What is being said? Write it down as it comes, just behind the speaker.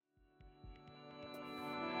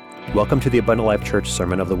Welcome to the Abundant Life Church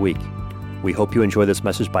Sermon of the Week. We hope you enjoy this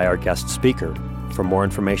message by our guest speaker. For more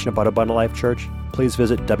information about Abundant Life Church, please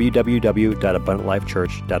visit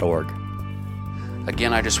www.abundantlifechurch.org.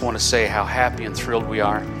 Again, I just want to say how happy and thrilled we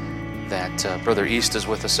are that Brother East is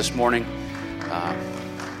with us this morning.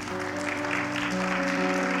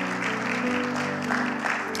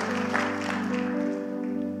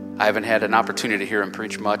 I haven't had an opportunity to hear him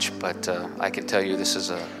preach much, but I can tell you this is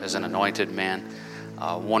an anointed man,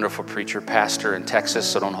 a wonderful preacher, pastor in Texas,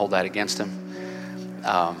 so don't hold that against him.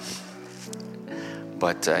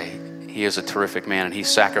 But he is a terrific man, and he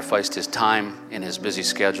sacrificed his time in his busy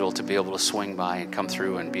schedule to be able to swing by and come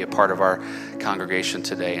through and be a part of our congregation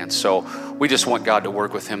today. And so we just want God to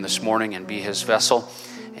work with him this morning and be his vessel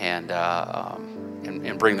and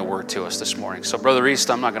bring the word to us this morning. So Brother East,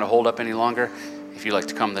 I'm not going to hold up any longer. If you'd like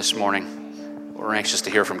to come this morning, we're anxious to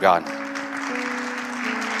hear from God.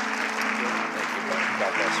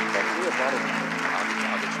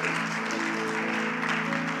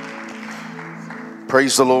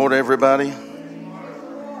 Praise the Lord, everybody.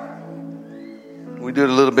 We did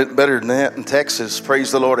a little bit better than that in Texas.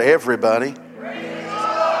 Praise the Lord, everybody.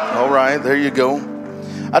 All right, there you go.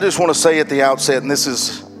 I just want to say at the outset, and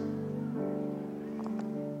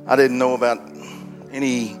I didn't know about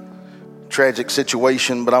any tragic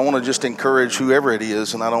situation, but I want to just encourage whoever it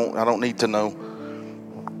is, and I don't need to know,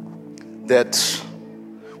 that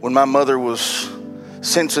when my mother was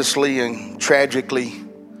senselessly and tragically,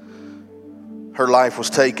 her life was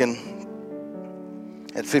taken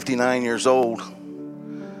at 59 years old,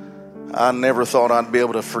 I never thought I'd be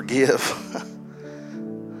able to forgive.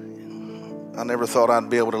 I never thought I'd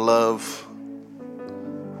be able to love.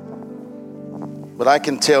 But I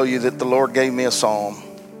can tell you that the Lord gave me a psalm.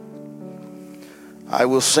 I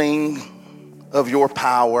will sing of your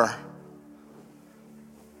power.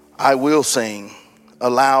 I will sing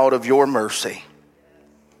aloud of your mercy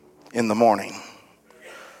in the morning.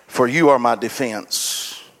 For you are my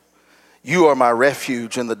defense. You are my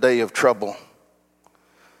refuge in the day of trouble.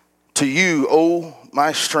 To you, O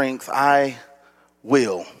my strength, I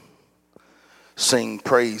will sing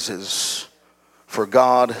praises. For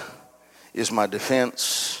God is my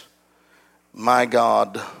defense, my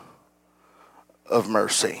God of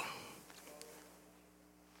mercy.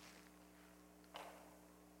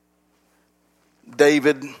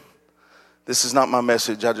 David, this is not my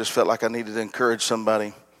message. I just felt like I needed to encourage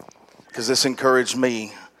somebody because this encouraged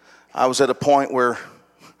me. I was at a point where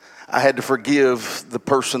I had to forgive the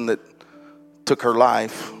person that took her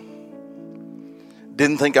life.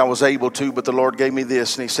 Didn't think I was able to, but the Lord gave me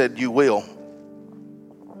this, and he said, you will.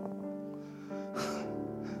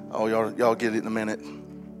 Oh, y'all get it in a minute.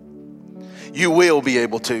 You will be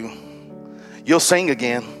able to. You'll sing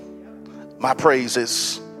again my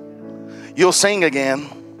praises. You'll sing again.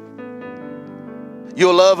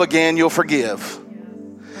 You'll love again. You'll forgive.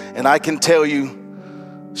 And I can tell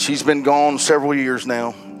you, she's been gone several years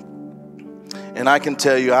now. And I can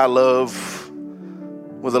tell you, I love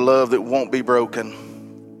with a love that won't be broken.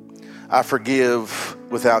 I forgive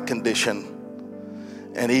without condition.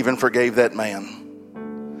 And even forgave that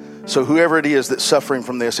man. So whoever it is that's suffering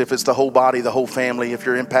from this, if it's the whole body, the whole family, if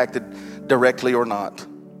you're impacted directly or not,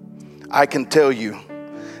 I can tell you,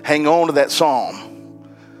 hang on to that psalm.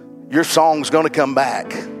 Your song's going to come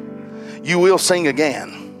back. You will sing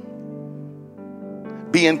again.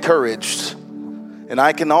 Be encouraged. And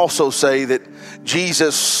I can also say that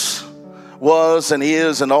Jesus was and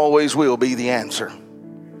is and always will be the answer.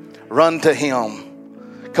 Run to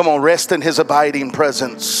him. Come on, rest in his abiding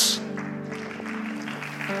presence.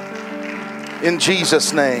 In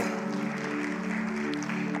Jesus' name.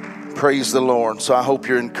 Praise the Lord. So I hope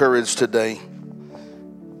you're encouraged today.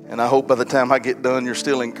 And I hope by the time I get done, you're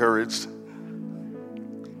still encouraged.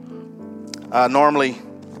 Normally,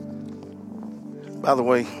 by the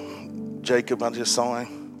way, Jacob, I just saw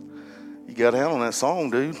him. You got out on that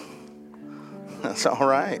song, dude. That's all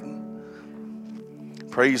right.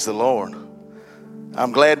 Praise the Lord.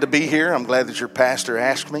 I'm glad to be here. I'm glad that your pastor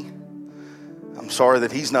asked me. I'm sorry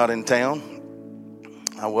that he's not in town.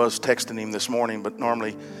 I was texting him this morning, but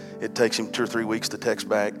normally it takes him 2 or 3 weeks to text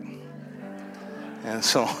back. And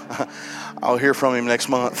so I'll hear from him next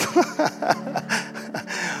month.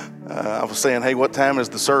 I was saying, hey, what time is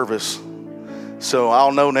the service? So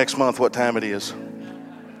I'll know next month what time it is.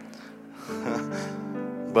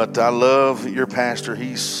 But I love your pastor.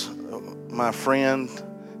 He's my friend.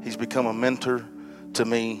 He's become a mentor to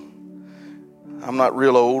me. I'm not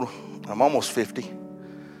real old. I'm almost 50.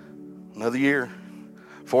 Another year.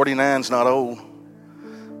 49's not old.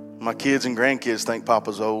 My kids and grandkids think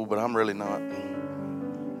Papa's old, but I'm really not.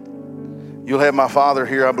 You'll have my father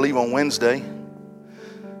here, I believe, on Wednesday.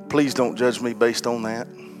 Please don't judge me based on that.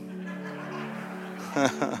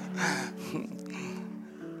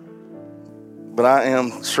 But I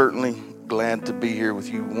am certainly glad to be here with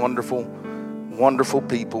you. Wonderful, wonderful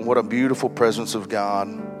people. What a beautiful presence of God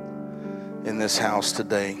in this house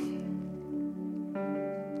today.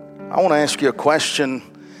 I want to ask you a question,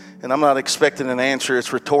 and I'm not expecting an answer.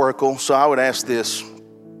 It's rhetorical, so I would ask this.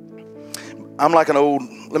 I'm like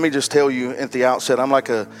let me just tell you at the outset, I'm like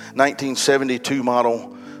a 1972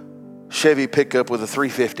 model Chevy pickup with a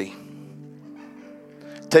 350.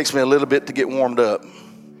 It takes me a little bit to get warmed up.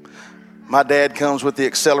 My dad comes with the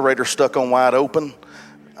accelerator stuck on wide open.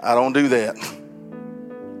 I don't do that.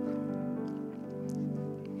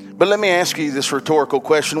 But let me ask you this rhetorical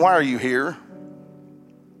question. Why are you here?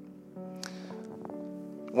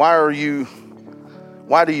 Why do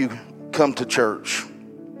you come to church?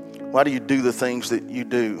 Why do you do the things that you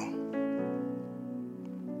do?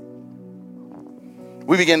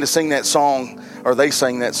 We began to sing that song, or they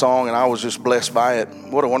sang that song, and I was just blessed by it.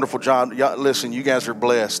 What a wonderful job. Listen, you guys are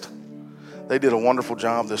blessed. They did a wonderful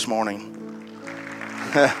job this morning.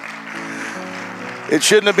 It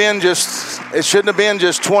shouldn't have been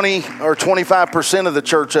just 20 or 25% of the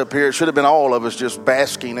church up here. It should have been all of us just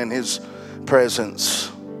basking in his presence.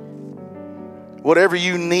 Whatever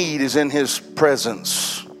you need is in his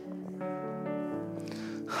presence.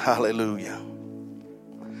 Hallelujah.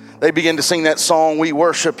 They begin to sing that song, we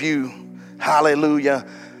worship you. Hallelujah.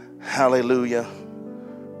 Hallelujah.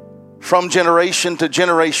 From generation to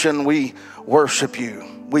generation, we worship you.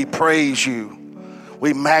 We praise you.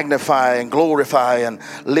 We magnify and glorify and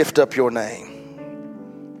lift up your name.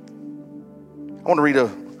 I want to read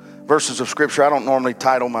verses of scripture. I don't normally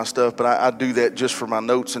title my stuff, but I do that just for my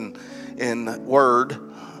notes in Word.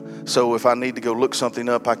 So if I need to go look something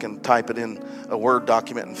up, I can type it in a Word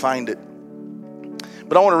document and find it.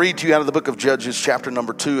 But I want to read to you out of the book of Judges, chapter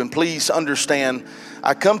number 2. And please understand,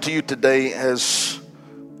 I come to you today as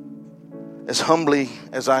humbly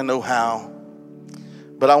as I know how.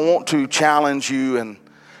 But I want to challenge you and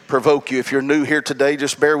provoke you. If you're new here today,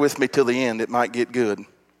 just bear with me till the end. It might get good.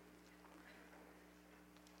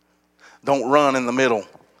 Don't run in the middle.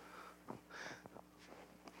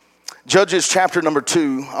 Judges chapter number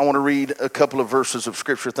 2. I want to read a couple of verses of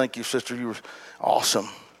scripture. Thank you, sister. You were awesome.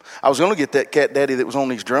 I was going to get that cat daddy that was on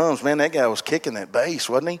these drums. Man, that guy was kicking that bass,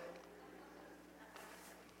 wasn't he?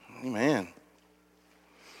 Amen.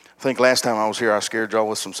 I think last time I was here, I scared y'all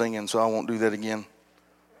with some singing, so I won't do that again.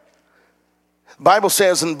 The Bible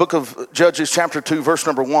says in the book of Judges chapter 2, verse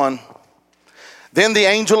number 1, then the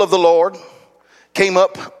angel of the Lord came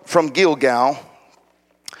up from Gilgal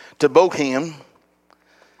to Bochim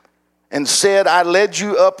and said, I led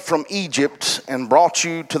you up from Egypt and brought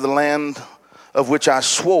you to the land of which I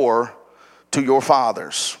swore to your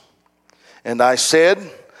fathers. And I said,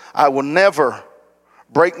 I will never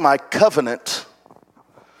break my covenant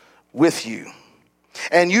with you.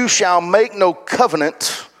 And you shall make no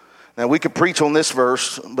covenant. Now we could preach on this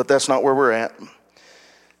verse, but that's not where we're at.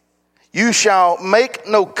 You shall make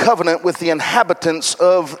no covenant with the inhabitants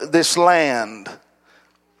of this land.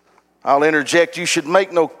 I'll interject, you should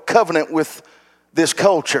make no covenant with this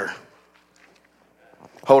culture.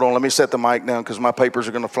 Hold on, let me set the mic down because my papers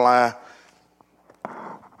are going to fly.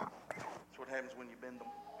 That's what happens when you bend them.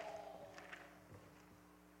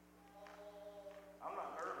 I'm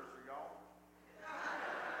not nervous for y'all.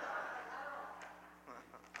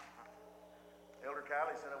 Elder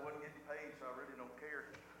Kylie said I wasn't getting paid, so I really don't care.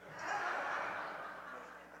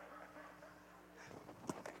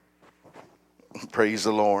 Praise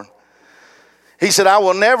the Lord. He said, I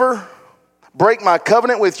will never break my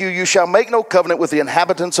covenant with you. You shall make no covenant with the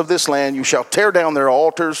inhabitants of this land. You shall tear down their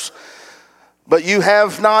altars. But you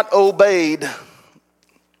have not obeyed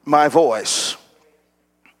my voice.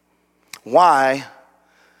 Why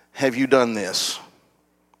have you done this?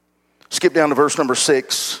 Skip down to verse number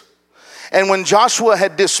 6. And when Joshua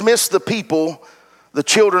had dismissed the people, the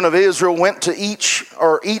children of Israel went to each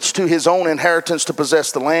to his own inheritance to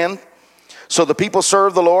possess the land. So the people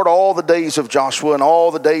served the Lord all the days of Joshua and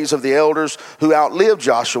all the days of the elders who outlived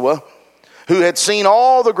Joshua, who had seen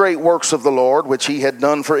all the great works of the Lord, which he had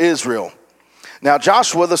done for Israel. Now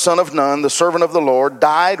Joshua, the son of Nun, the servant of the Lord,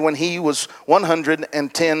 died when he was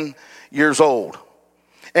 110 years old.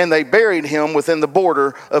 And they buried him within the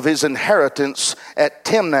border of his inheritance at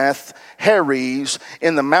Timnath Heres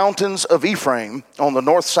in the mountains of Ephraim on the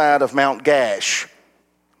north side of Mount Gash.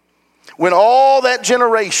 When all that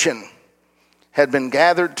generation had been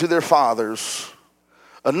gathered to their fathers,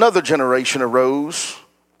 another generation arose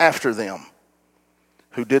after them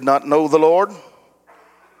who did not know the Lord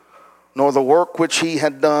nor the work which he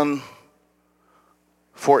had done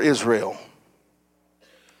for Israel.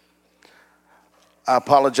 I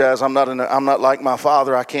apologize. I'm not like my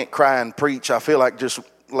father. I can't cry and preach. I feel like just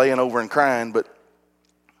laying over and crying. But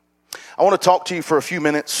I want to talk to you for a few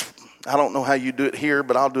minutes. I don't know how you do it here,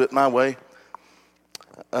 but I'll do it my way.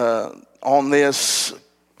 On this,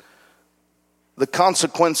 the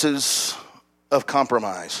consequences of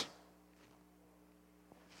compromise.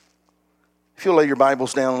 If you'll lay your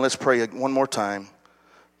Bibles down and let's pray one more time.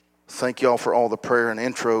 Thank you all for all the prayer and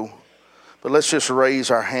intro. But let's just raise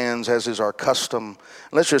our hands as is our custom.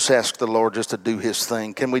 Let's just ask the Lord just to do his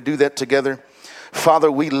thing. Can we do that together?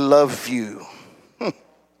 Father, we love you.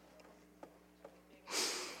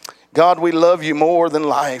 God, we love you more than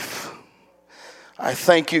life. I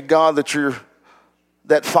thank you, God, that you're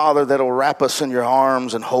that Father that will wrap us in your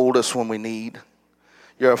arms and hold us when we need.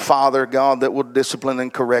 You're a Father, God, that will discipline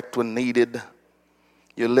and correct when needed.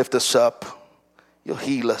 You'll lift us up. You'll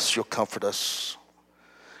heal us. You'll comfort us.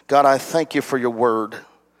 God, I thank you for your word.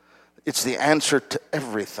 It's the answer to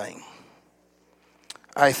everything.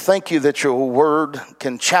 I thank you that your word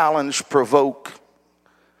can challenge, provoke,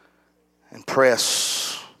 and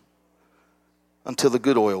press until the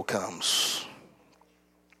good oil comes.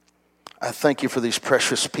 I thank you for these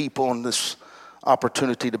precious people and this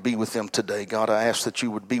opportunity to be with them today. God, I ask that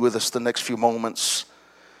you would be with us the next few moments.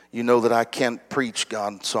 You know that I can't preach,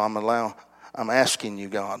 God, so I'm asking you,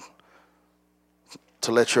 God,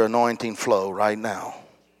 to let your anointing flow right now.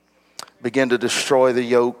 Begin to destroy the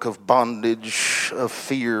yoke of bondage, of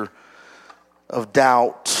fear, of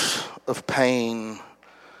doubt, of pain,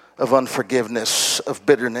 of unforgiveness, of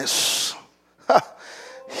bitterness.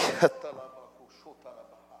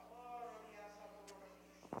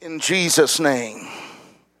 In Jesus' name,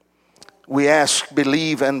 we ask,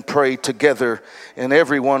 believe, and pray together, and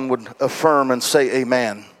everyone would affirm and say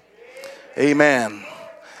amen. Amen.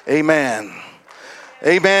 Amen.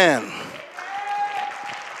 Amen.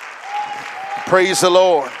 Praise the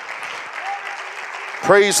Lord.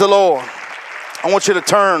 Praise the Lord. I want you to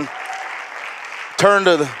turn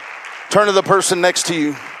to the person next to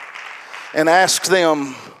you and ask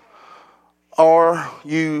them, are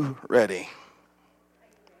you ready?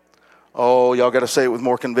 Oh, y'all got to say it with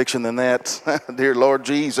more conviction than that. Dear Lord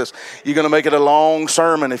Jesus, you're going to make it a long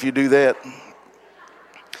sermon if you do that.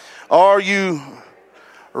 Are you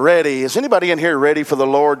ready? Is anybody in here ready for the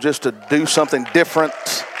Lord just to do something different?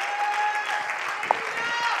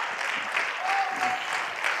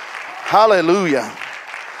 Hallelujah.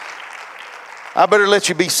 I better let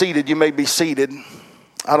you be seated. You may be seated.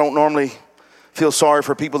 I don't normally feel sorry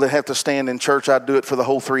for people that have to stand in church. I do it for the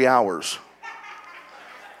whole 3 hours.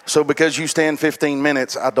 So because you stand 15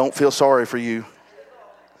 minutes, I don't feel sorry for you.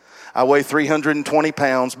 I weigh 320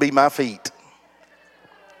 pounds, be my feet.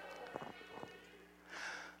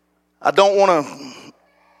 I don't want to,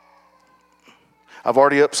 I've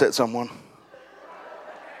already upset someone.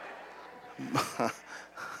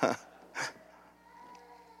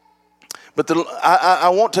 But I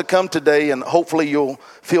want to come today, and hopefully you'll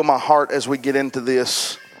feel my heart as we get into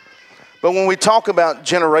this. But when we talk about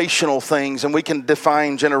generational things, and we can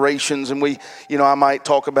define generations, and I might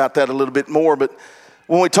talk about that a little bit more, but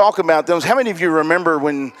when we talk about those, how many of you remember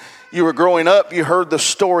when you were growing up, you heard the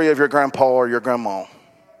story of your grandpa or your grandma?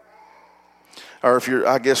 Or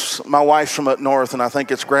I guess my wife's from up north, and I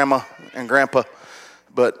think it's grandma and grandpa,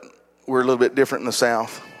 but we're a little bit different in the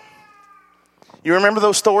South. You remember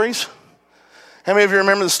those stories? How many of you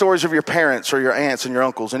remember the stories of your parents or your aunts and your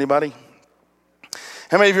uncles? Anybody?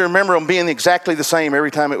 How many of you remember them being exactly the same every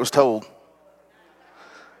time it was told?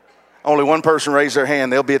 Only one person raised their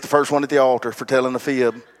hand. They'll be at the first one at the altar for telling a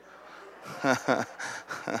fib.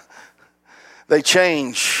 They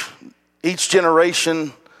change. Each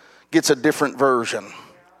generation gets a different version.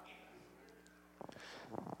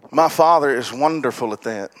 My father is wonderful at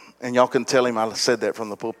that. And y'all can tell him I said that from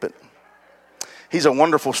the pulpit. He's a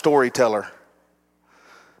wonderful storyteller.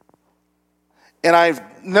 And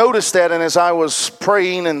I've noticed that, and as I was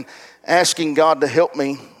praying and asking God to help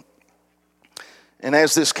me, and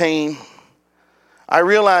as this came, I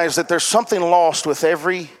realized that there's something lost with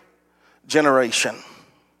every generation.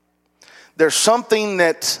 There's something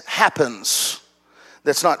that happens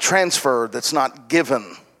that's not transferred, that's not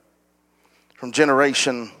given from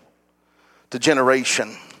generation to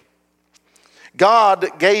generation.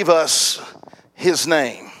 God gave us his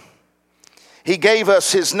name. He gave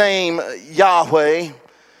us his name, Yahweh,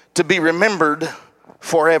 to be remembered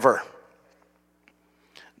forever.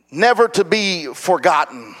 Never to be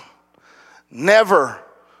forgotten. Never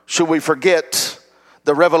should we forget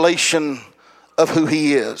the revelation of who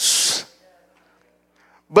he is.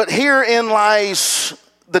 But herein lies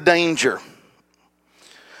the danger.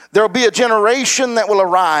 There will be a generation that will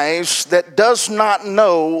arise that does not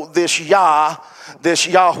know this Yah, this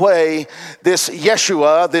Yahweh, this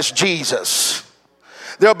Yeshua, this Jesus.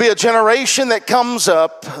 There'll be a generation that comes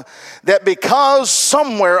up that because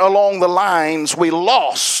somewhere along the lines we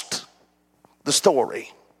lost the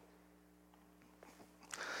story.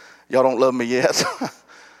 Y'all don't love me yet.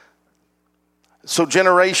 So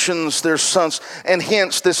generations, their sons, and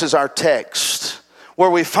hence this is our text, where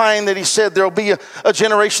we find that he said there'll be a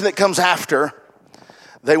generation that comes after.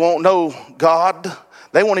 They won't know God.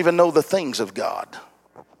 They won't even know the things of God.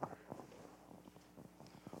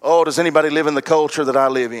 Oh, does anybody live in the culture that I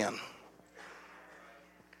live in?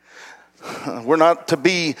 We're not to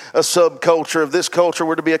be a subculture of this culture.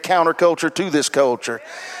 We're to be a counterculture to this culture.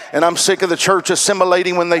 And I'm sick of the church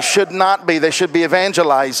assimilating when they should not be. They should be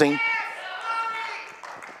evangelizing.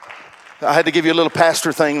 I had to give you a little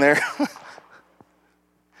pastor thing there.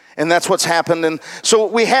 And that's what's happened. And so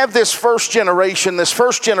we have this first generation. This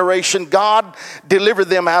first generation, God delivered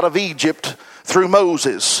them out of Egypt through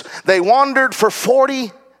Moses. They wandered for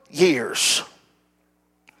 40 years.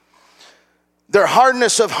 Their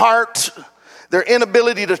hardness of heart, their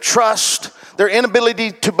inability to trust, their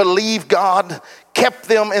inability to believe God kept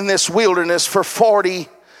them in this wilderness for 40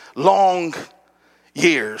 long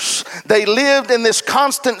years. They lived in this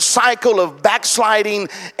constant cycle of backsliding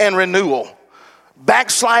and renewal.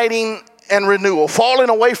 Backsliding and renewal. Falling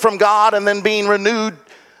away from God and then being renewed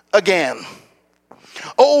again.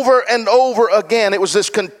 Over and over again. It was this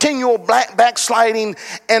continual backsliding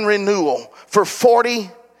and renewal for 40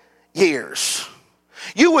 years.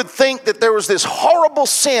 You would think that there was this horrible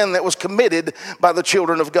sin that was committed by the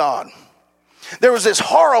children of God. There was this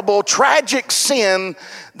horrible, tragic sin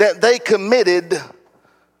that they committed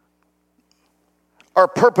or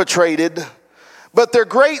perpetrated, but their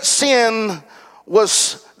great sin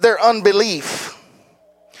was their unbelief.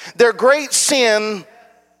 Their great sin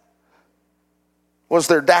was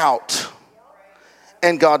their doubt,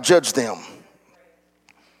 and God judged them.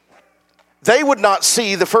 They would not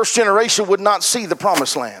see, the first generation would not see the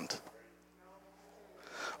promised land.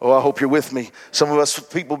 Oh, I hope you're with me. Some of us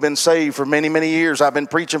people have been saved for many, many years. I've been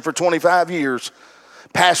preaching for 25 years,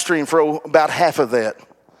 pastoring for about half of that.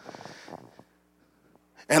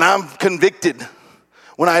 And I'm convicted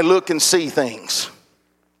when I look and see things.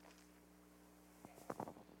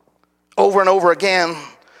 Over and over again,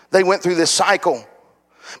 they went through this cycle.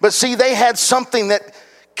 But see, they had something that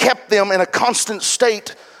kept them in a constant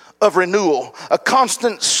state of renewal, a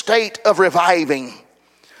constant state of reviving.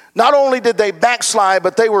 Not only did they backslide,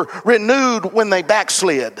 but they were renewed when they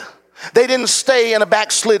backslid. They didn't stay in a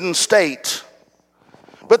backslidden state.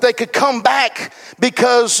 But they could come back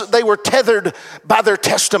because they were tethered by their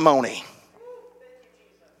testimony.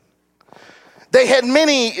 They had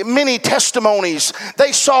many, many testimonies.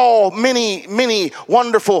 They saw many, many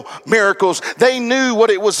wonderful miracles. They knew what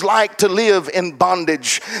it was like to live in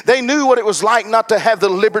bondage. They knew what it was like not to have the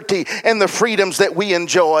liberty and the freedoms that we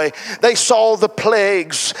enjoy. They saw the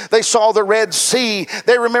plagues. They saw the Red Sea.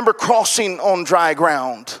 They remember crossing on dry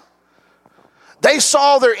ground. They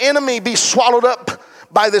saw their enemy be swallowed up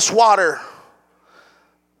by this water.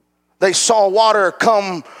 They saw water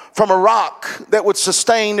come from a rock that would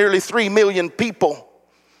sustain nearly 3 million people.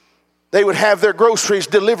 They would have their groceries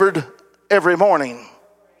delivered every morning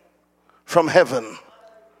from heaven.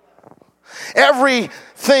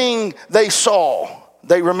 Everything they saw,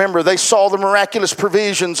 they remember, they saw the miraculous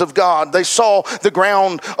provisions of God. They saw the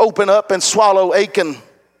ground open up and swallow Achan.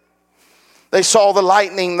 They saw the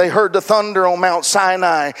lightning. They heard the thunder on Mount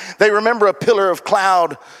Sinai. They remember a pillar of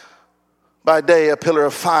cloud by day, a pillar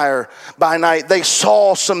of fire by night. They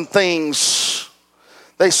saw some things.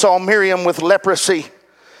 They saw Miriam with leprosy,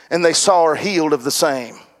 and they saw her healed of the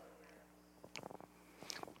same.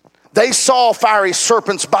 They saw fiery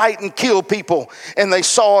serpents bite and kill people, and they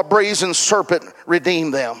saw a brazen serpent redeem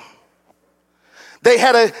them. They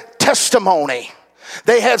had a testimony.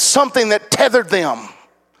 They had something that tethered them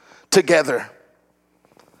together.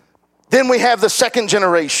 Then we have the second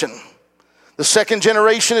generation. The second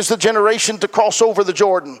generation is the generation to cross over the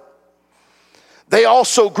Jordan. They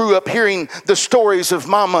also grew up hearing the stories of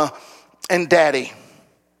mama and daddy,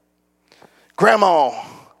 grandma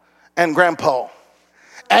and grandpa,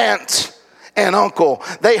 aunt and uncle.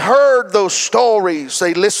 They heard those stories.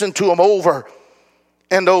 They listened to them over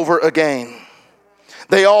and over again.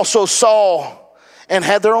 They also saw and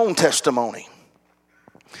had their own testimony.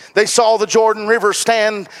 They saw the Jordan River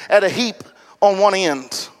stand at a heap on one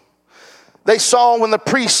end. They saw when the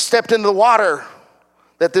priest stepped into the water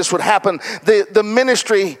that this would happen. The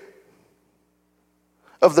ministry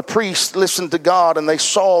of the priests listened to God, and they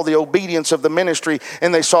saw the obedience of the ministry,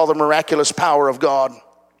 and they saw the miraculous power of God.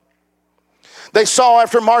 They saw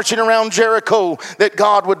after marching around Jericho that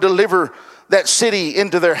God would deliver that city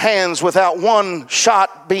into their hands without one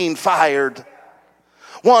shot being fired,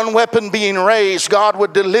 one weapon being raised. God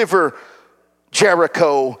would deliver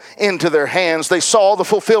Jericho into their hands. They saw the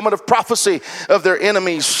fulfillment of prophecy of their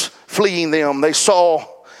enemies fleeing them. They saw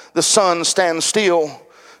the sun stand still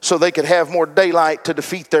so they could have more daylight to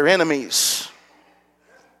defeat their enemies.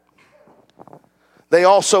 They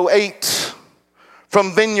also ate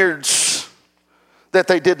from vineyards that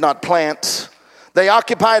they did not plant. They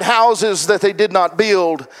occupied houses that they did not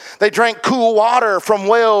build. They drank cool water from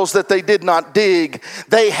wells that they did not dig.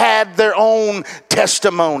 They had their own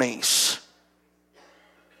testimonies.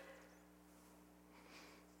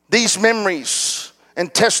 These memories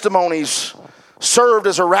and testimonies served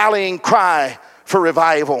as a rallying cry for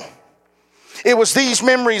revival. It was these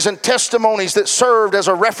memories and testimonies that served as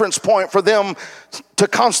a reference point for them to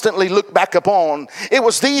constantly look back upon. It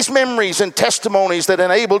was these memories and testimonies that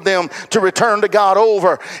enabled them to return to God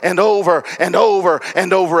over and over and over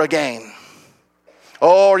and over again.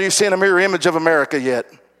 Oh, are you seeing a mirror image of America yet?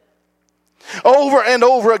 Over and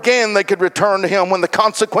over again they could return to Him when the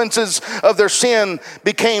consequences of their sin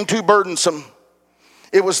became too burdensome.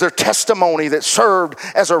 It was their testimony that served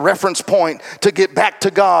as a reference point to get back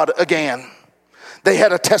to God again. They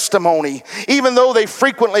had a testimony. Even though they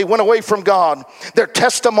frequently went away from God, their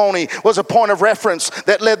testimony was a point of reference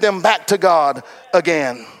that led them back to God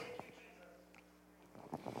again.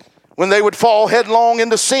 When they would fall headlong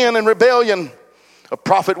into sin and rebellion, a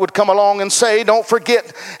prophet would come along and say, don't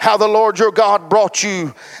forget how the Lord your God brought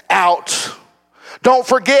you out. Don't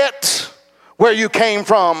forget where you came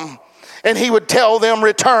from. And he would tell them,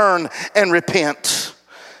 return and repent.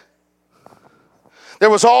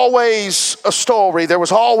 There was always a story. There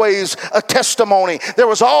was always a testimony. There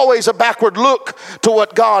was always a backward look to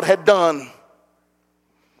what God had done.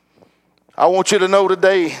 I want you to know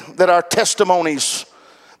today that our testimonies,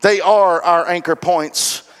 they are our anchor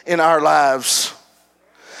points in our lives.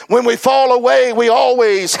 When we fall away, we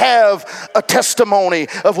always have a testimony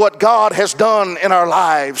of what God has done in our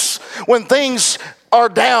lives. When things are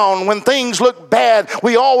down, when things look bad,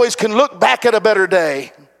 we always can look back at a better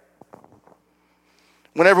day.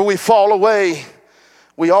 Whenever we fall away,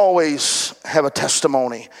 we always have a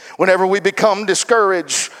testimony. Whenever we become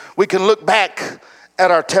discouraged, we can look back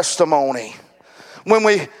at our testimony. When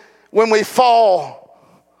we fall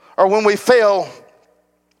or when we fail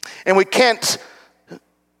and we can't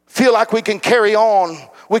feel like we can carry on,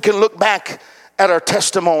 we can look back at our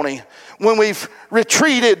testimony. When we've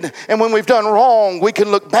retreated and when we've done wrong, we can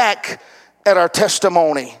look back at our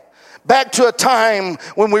testimony. Back to a time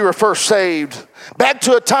when we were first saved. Back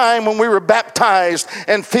to a time when we were baptized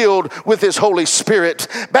and filled with His Holy Spirit.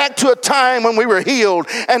 Back to a time when we were healed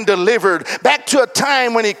and delivered. Back to a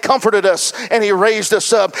time when He comforted us and He raised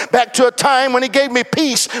us up. Back to a time when He gave me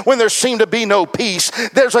peace when there seemed to be no peace.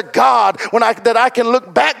 There's a God that I can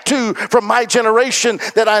look back to from my generation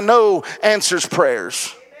that I know answers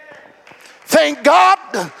prayers. Thank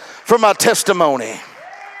God for my testimony.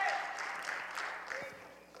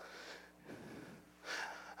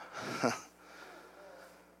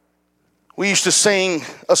 We used to sing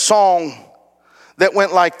a song that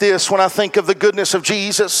went like this: when I think of the goodness of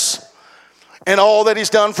Jesus and all that He's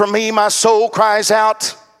done for me, my soul cries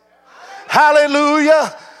out,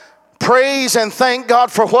 hallelujah, praise and thank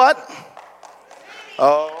God for what?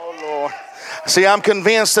 Oh, Lord. See, I'm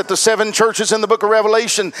convinced that the 7 churches in the book of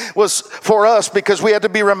Revelation was for us because we had to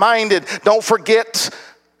be reminded, don't forget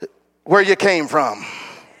where you came from.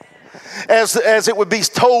 As it would be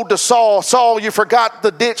told to Saul, Saul, you forgot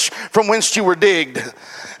the ditch from whence you were digged.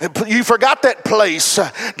 You forgot that place.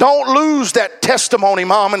 Don't lose that testimony,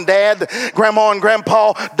 Mom and Dad, Grandma and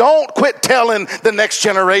Grandpa. Don't quit telling the next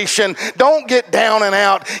generation. Don't get down and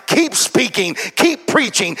out. Keep speaking. Keep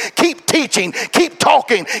preaching. Keep teaching. Keep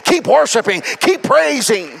talking. Keep worshiping. Keep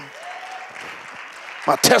praising.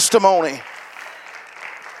 My testimony.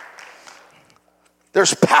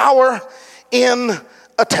 There's power in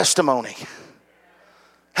a testimony.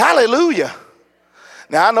 Hallelujah.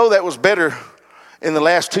 Now, I know that was better in the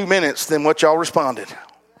last 2 minutes than what y'all responded.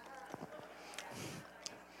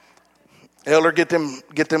 Elder, get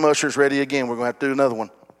them ushers ready again. We're going to have to do another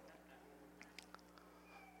one.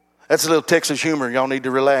 That's a little Texas humor. Y'all need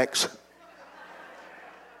to relax.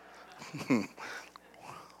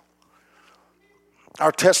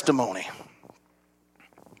 Our testimony.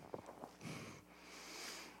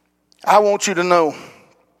 I want you to know,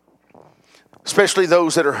 especially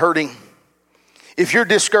those that are hurting, if you're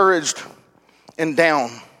discouraged, and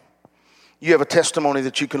down, you have a testimony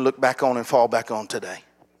that you can look back on and fall back on today.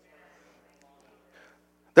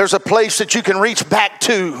 There's a place that you can reach back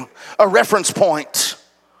to, a reference point.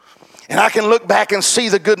 And I can look back and see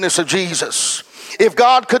the goodness of Jesus. If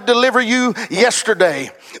God could deliver you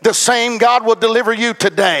yesterday, the same God will deliver you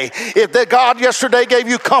today. If that God yesterday gave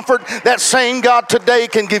you comfort, that same God today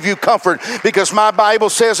can give you comfort. Because my Bible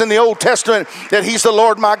says in the Old Testament that He's the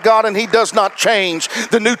Lord my God and He does not change.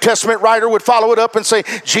 The New Testament writer would follow it up and say,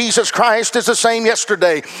 Jesus Christ is the same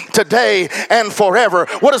yesterday, today, and forever.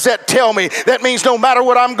 What does that tell me? That means no matter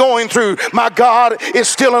what I'm going through, my God is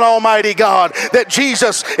still an almighty God. That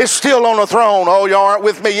Jesus is still on the throne. Oh, y'all aren't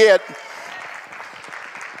with me yet.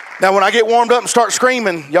 Now, when I get warmed up and start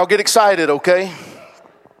screaming, y'all get excited, okay?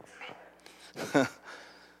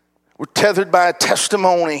 We're tethered by a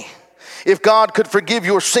testimony. If God could forgive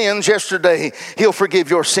your sins yesterday, He'll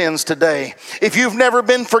forgive your sins today. If you've never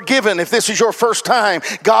been forgiven, if this is your first time,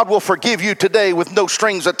 God will forgive you today with no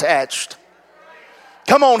strings attached.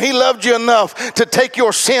 Come on, He loved you enough to take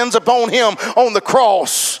your sins upon Him on the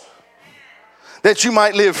cross that you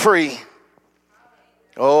might live free.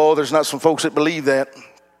 Oh, there's not some folks that believe that.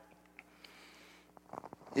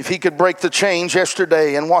 If He could break the chains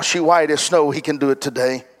yesterday and wash you white as snow, He can do it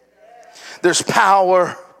today. There's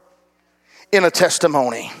power in a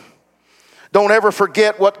testimony. Don't ever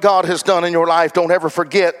forget what God has done in your life. Don't ever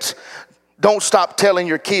forget. Don't stop telling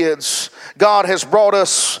your kids. God has brought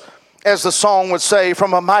us, as the song would say,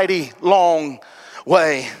 from a mighty long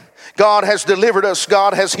way. God has delivered us.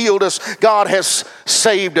 God has healed us. God has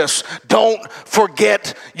saved us. Don't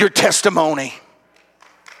forget your testimony.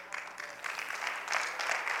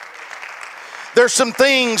 There's some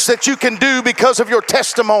things that you can do because of your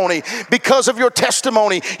testimony. Because of your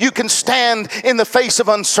testimony, you can stand in the face of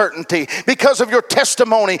uncertainty. Because of your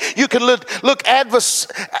testimony, you can look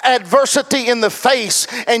adversity in the face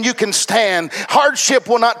and you can stand. Hardship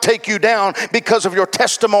will not take you down because of your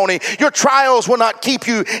testimony. Your trials will not keep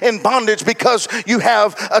you in bondage because you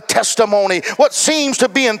have a testimony. What seems to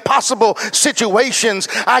be impossible situations,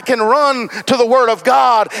 I can run to the Word of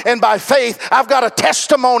God, and by faith, I've got a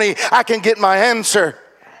testimony. I can get my answer.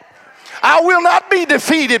 I will not be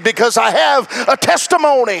defeated because I have a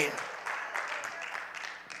testimony.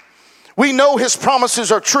 We know His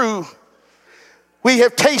promises are true. We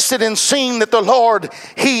have tasted and seen that the Lord,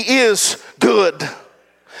 He is good.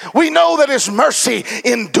 We know that His mercy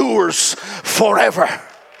endures forever.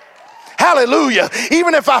 Hallelujah.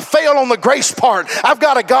 Even if I fail on the grace part, I've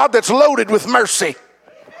got a God that's loaded with mercy.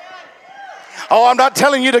 Oh, I'm not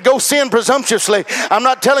telling you to go sin presumptuously. I'm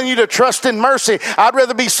not telling you to trust in mercy. I'd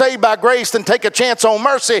rather be saved by grace than take a chance on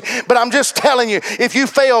mercy. But I'm just telling you, if you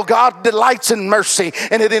fail, God delights in mercy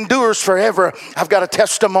and it endures forever. I've got a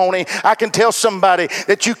testimony. I can tell somebody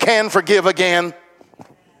that you can forgive again,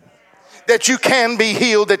 that you can be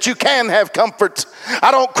healed, that you can have comfort.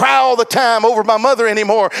 I don't cry all the time over my mother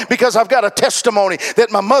anymore because I've got a testimony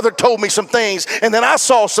that my mother told me some things and then I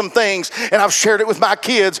saw some things and I've shared it with my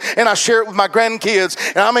kids and I share it with my grandkids.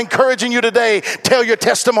 And I'm encouraging you today, tell your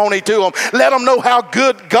testimony to them. Let them know how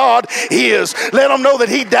good God is. Let them know that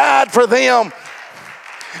He died for them.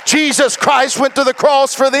 Jesus Christ went to the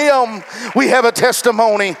cross for them. We have a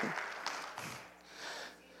testimony.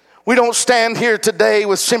 We don't stand here today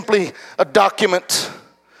with simply a document,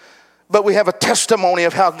 but we have a testimony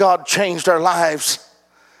of how God changed our lives,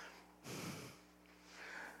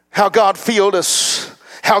 how God healed us,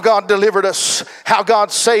 how God delivered us, how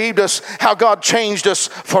God saved us, how God changed us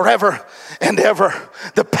forever and ever.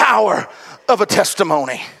 The power of a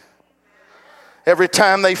testimony. Every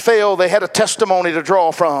time they failed, they had a testimony to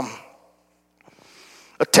draw from.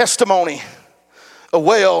 A testimony, a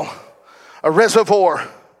well, a reservoir,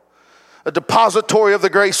 a depository of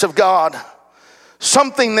the grace of God,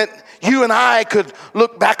 something that you and I could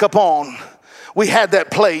look back upon. We had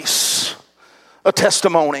that place, a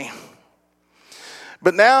testimony.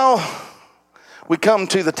 But now we come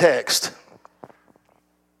to the text.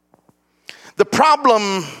 The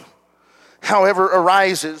problem, however,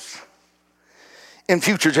 arises in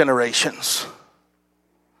future generations.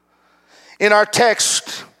 In our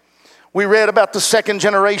text, we read about the second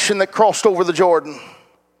generation that crossed over the Jordan.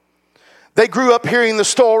 They grew up hearing the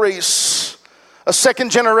stories, a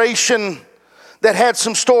second generation that had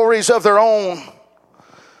some stories of their own.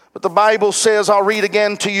 But the Bible says, I'll read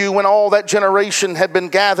again to you, when all that generation had been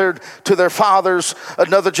gathered to their fathers,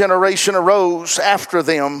 another generation arose after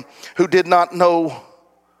them who did not know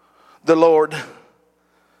the Lord,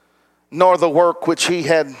 nor the work which He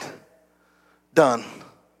had done.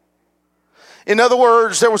 In other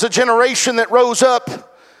words, there was a generation that rose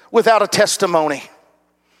up without a testimony.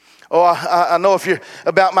 Oh, I know if you're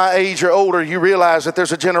about my age or older, you realize that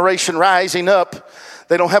there's a generation rising up.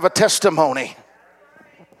 They don't have a testimony.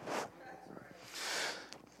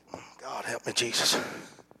 God help me, Jesus.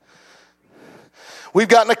 We've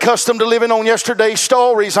gotten accustomed to living on yesterday's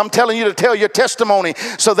stories. I'm telling you to tell your testimony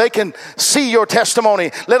so they can see your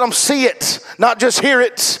testimony. Let them see it, not just hear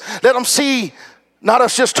it. Let them see, not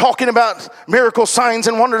us just talking about miracles, signs,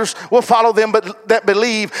 and wonders will follow them but that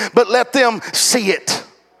believe, but let them see it,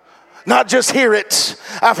 not just hear it.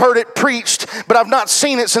 I've heard it preached, but I've not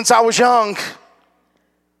seen it since I was young.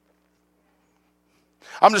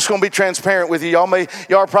 I'm just going to be transparent with you. Y'all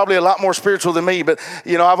are probably a lot more spiritual than me, but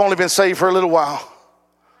I've only been saved for a little while.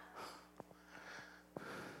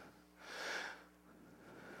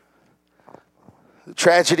 The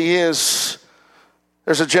tragedy is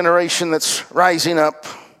there's a generation that's rising up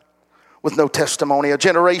with no testimony, a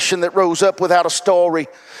generation that rose up without a story,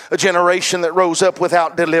 a generation that rose up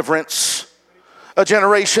without deliverance, a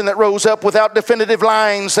generation that rose up without definitive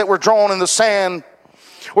lines that were drawn in the sand,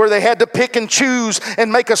 where they had to pick and choose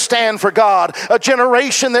and make a stand for God. A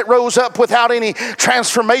generation that rose up without any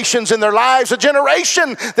transformations in their lives. A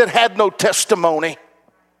generation that had no testimony.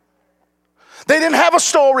 They didn't have a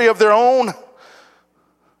story of their own.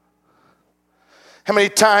 How many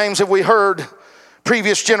times have we heard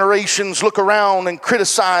previous generations look around and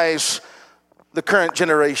criticize the current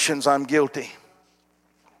generations? I'm guilty.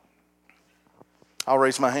 I'll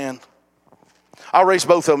raise my hand. I'll raise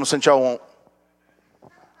both of them since y'all won't.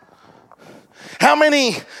 How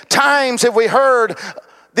many times have we heard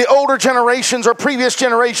the older generations or previous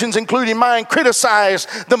generations, including mine, criticize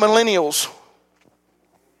the millennials?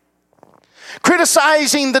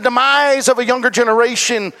 Criticizing the demise of a younger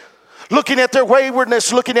generation, looking at their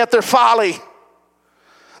waywardness, looking at their folly,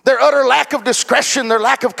 their utter lack of discretion, their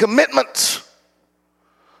lack of commitment,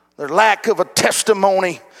 their lack of a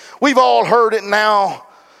testimony. We've all heard it now.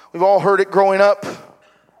 We've all heard it growing up.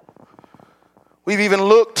 We've even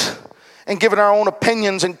looked and given our own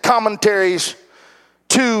opinions and commentaries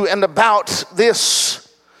to and about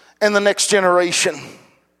this and the next generation.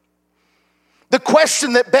 The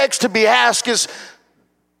question that begs to be asked is,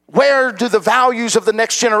 where do the values of the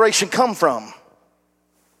next generation come from?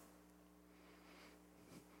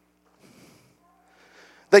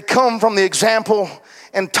 They come from the example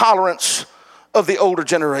and tolerance of the older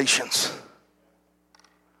generations.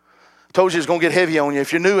 I told you it's going to get heavy on you.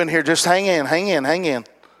 If you're new in here, just hang in.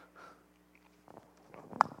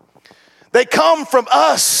 They come from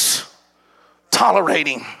us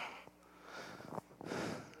tolerating,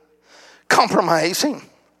 compromising.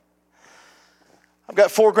 I've got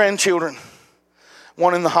 4 grandchildren,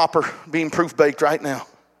 one in the hopper being proof baked right now.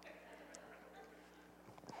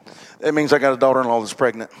 That means I got a daughter-in-law that's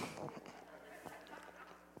pregnant.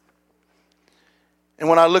 And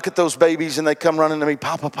when I look at those babies and they come running to me,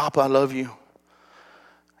 Papa, I love you.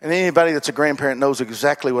 And anybody that's a grandparent knows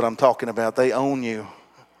exactly what I'm talking about. They own you.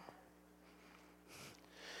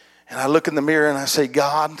 And I look in the mirror and I say,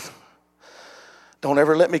 God, don't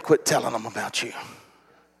ever let me quit telling them about you.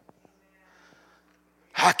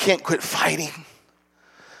 I can't quit fighting.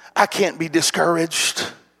 I can't be discouraged.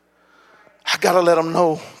 I got to let them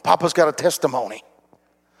know Papa's got a testimony.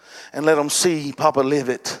 And let them see Papa live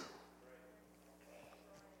it.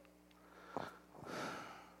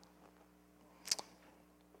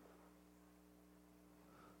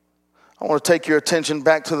 I want to take your attention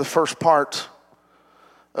back to the first part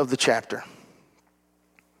of the chapter.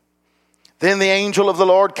 Then the angel of the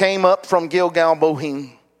Lord came up from Gilgal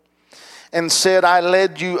Bohim and said, I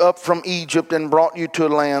led you up from Egypt and brought you to a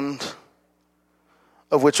land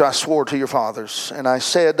of which I swore to your fathers. And I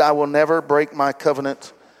said, I will never break my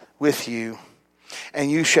covenant with you, and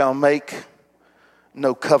you shall make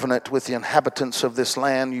no covenant with the inhabitants of this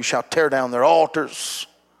land. You shall tear down their altars,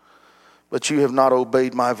 but you have not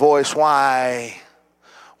obeyed my voice. Why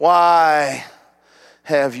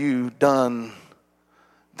have you done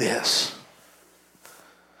this?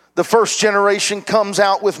 The first generation comes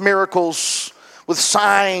out with miracles, with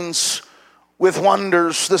signs, with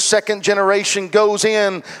wonders. The second generation goes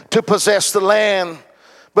in to possess the land,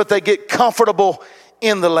 but they get comfortable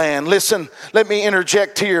in the land. Listen, let me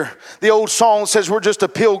interject here. The old song says we're just a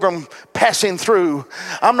pilgrim passing through.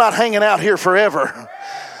 I'm not hanging out here forever.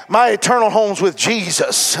 My eternal home's with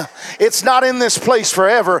Jesus. It's not in this place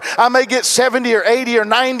forever. I may get 70 or 80 or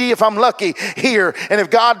 90 if I'm lucky here. And if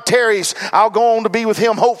God tarries, I'll go on to be with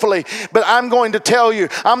him hopefully. But I'm going to tell you,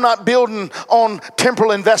 I'm not building on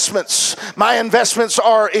temporal investments. My investments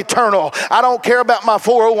are eternal. I don't care about my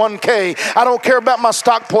 401k. I don't care about my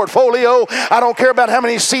stock portfolio. I don't care about how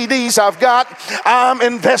many CDs I've got. I'm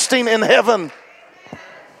investing in heaven.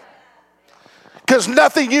 Because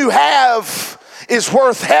nothing you have is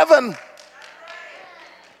worth heaven.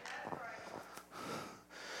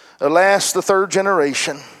 Alas, the third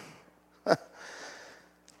generation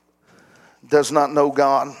does not know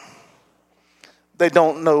God. They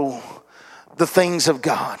don't know the things of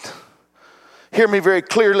God. Hear me very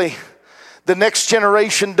clearly. The next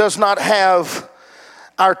generation does not have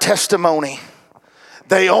our testimony.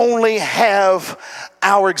 They only have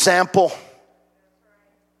our example.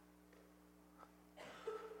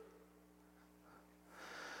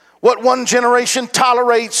 What one generation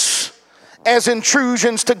tolerates as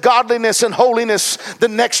intrusions to godliness and holiness, the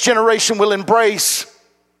next generation will embrace.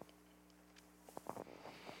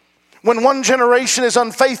 When one generation is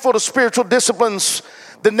unfaithful to spiritual disciplines,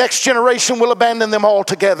 the next generation will abandon them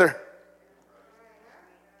altogether.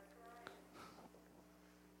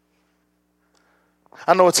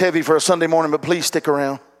 I know it's heavy for a Sunday morning, but please stick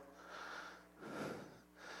around.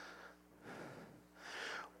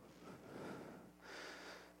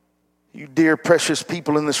 You dear precious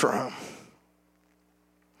people in this room,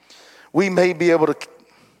 we may be able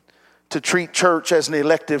to treat church as an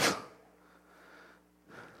elective.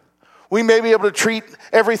 We may be able to treat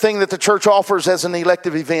everything that the church offers as an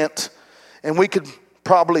elective event, and we could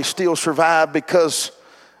probably still survive because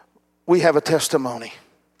we have a testimony.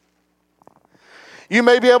 You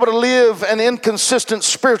may be able to live an inconsistent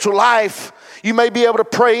spiritual life. You may be able to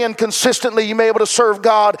pray inconsistently. You may be able to serve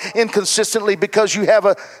God inconsistently because you have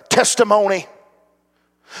a testimony.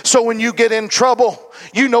 So when you get in trouble,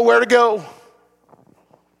 you know where to go.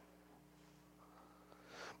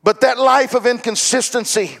 But that life of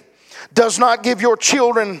inconsistency does not give your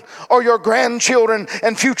children or your grandchildren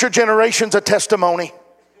and future generations a testimony.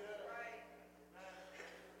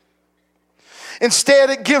 Instead,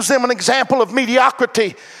 it gives them an example of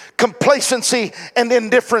mediocrity, complacency, and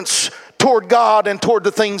indifference toward God and toward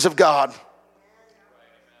the things of God.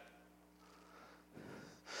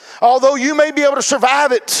 Although you may be able to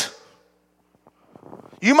survive it,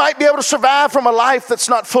 you might be able to survive from a life that's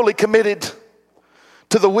not fully committed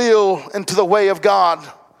to the will and to the way of God,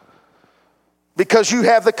 because you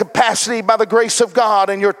have the capacity by the grace of God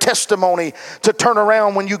and your testimony to turn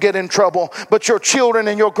around when you get in trouble. But your children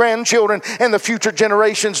and your grandchildren and the future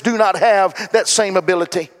generations do not have that same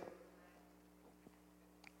ability.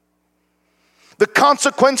 The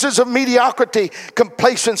consequences of mediocrity,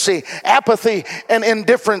 complacency, apathy, and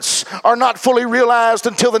indifference are not fully realized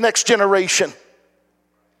until the next generation.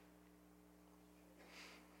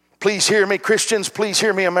 Please hear me, Christians. Please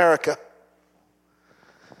hear me, America.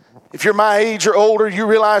 If you're my age or older, you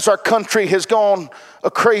realize our country has gone a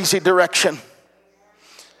crazy direction.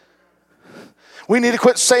 We need to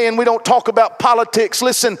quit saying we don't talk about politics.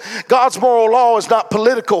 Listen, God's moral law is not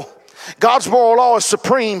political. God's moral law is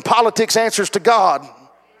supreme. Politics answers to God.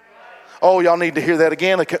 Oh, y'all need to hear that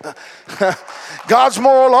again. God's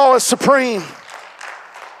moral law is supreme.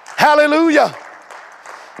 Hallelujah.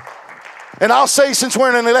 And I'll say, since we're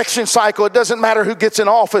in an election cycle, it doesn't matter who gets in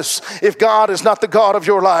office if God is not the God of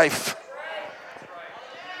your life.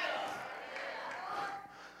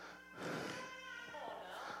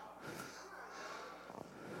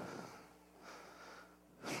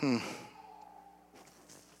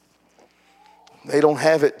 They don't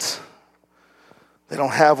have it. They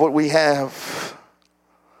don't have what we have.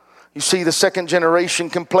 You see, the second generation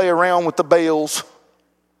can play around with the Baals.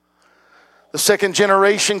 The second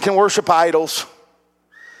generation can worship idols.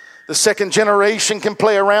 The second generation can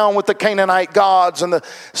play around with the Canaanite gods, and the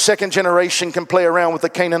second generation can play around with the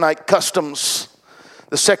Canaanite customs.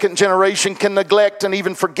 The second generation can neglect and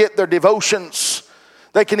even forget their devotions.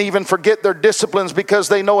 They can even forget their disciplines because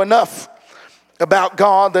they know enough about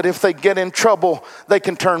God that if they get in trouble, they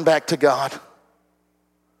can turn back to God.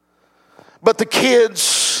 But the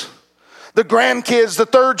kids, the grandkids, the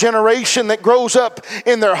third generation that grows up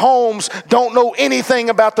in their homes don't know anything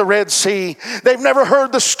about the Red Sea. They've never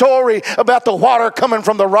heard the story about the water coming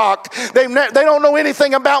from the rock. They don't know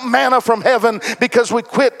anything about manna from heaven because we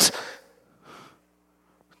quit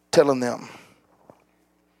telling them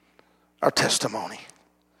our testimony.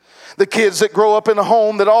 The kids that grow up in a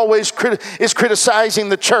home that always is criticizing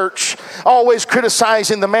the church, always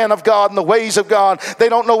criticizing the man of God and the ways of God. They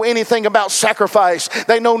don't know anything about sacrifice.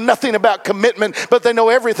 They know nothing about commitment, but they know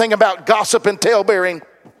everything about gossip and talebearing.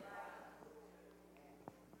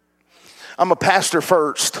 I'm a pastor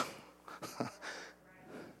first.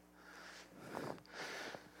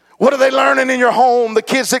 What are they learning in your home? The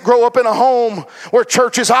kids that grow up in a home where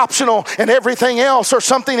church is optional and everything else or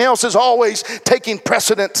something else is always taking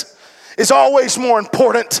precedent, is always more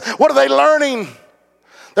important. What are they learning?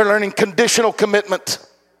 They're learning conditional commitment.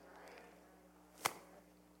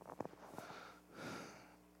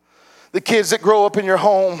 The kids that grow up in your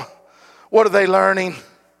home, what are they learning?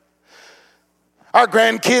 Our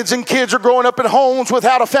grandkids and kids are growing up in homes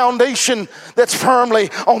without a foundation that's firmly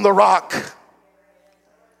on the rock.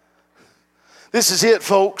 This is it,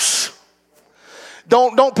 folks.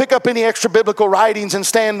 Don't pick up any extra biblical writings and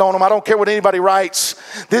stand on them. I don't care what anybody writes.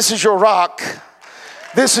 This is your rock.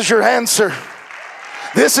 This is your answer.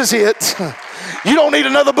 This is it. You don't need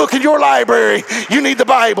another book in your library. You need the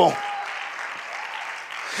Bible.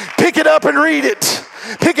 Pick it up and read it.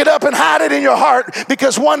 Pick it up and hide it in your heart,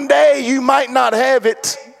 because one day you might not have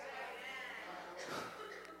it.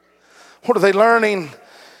 What are they learning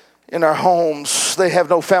in our homes? They have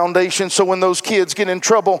no foundation, so when those kids get in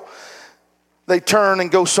trouble, they turn and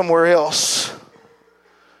go somewhere else.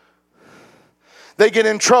 They get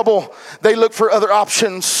in trouble, they look for other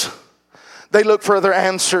options. They look for other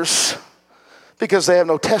answers because they have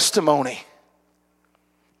no testimony.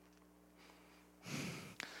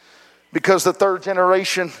 Because the third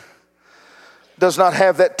generation does not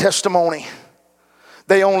have that testimony.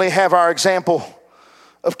 They only have our example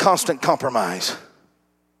of constant compromise.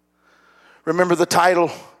 Remember the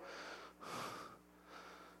title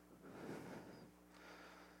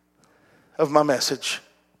of my message.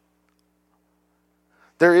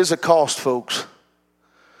 There is a cost, folks,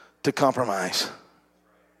 to compromise.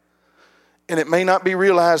 And it may not be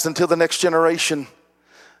realized until the next generation.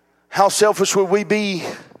 How selfish would we be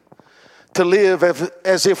to live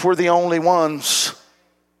as if we're the only ones?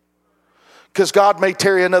 Because God may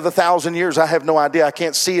tarry another 1,000 years. I have no idea. I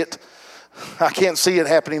can't see it. I can't see it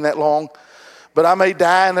happening that long. But I may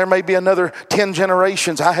die and there may be another 10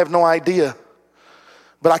 generations. I have no idea.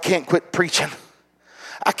 But I can't quit preaching.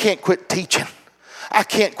 I can't quit teaching. I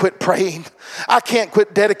can't quit praying. I can't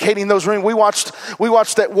quit dedicating those rooms. We watched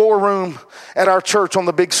that war room at our church on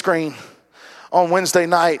the big screen on Wednesday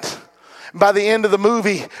night. By the end of the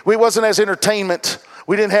movie, it wasn't as entertainment.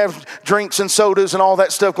 We didn't have drinks and sodas and all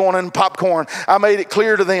that stuff going on, and popcorn. I made it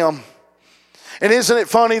clear to them. And isn't it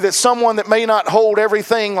funny that someone that may not hold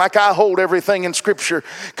everything like I hold everything in Scripture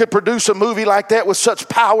could produce a movie like that with such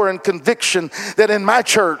power and conviction that in my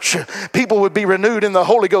church, people would be renewed in the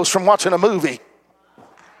Holy Ghost from watching a movie?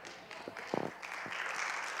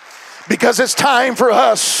 Because it's time for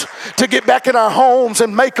us to get back in our homes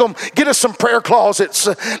and get us some prayer closets.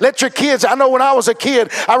 Let your kids, I know when I was a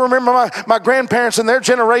kid, I remember my grandparents and their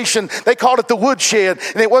generation, they called it the woodshed.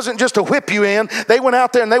 And it wasn't just to whip you in. They went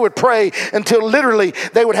out there and they would pray until literally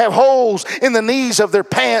they would have holes in the knees of their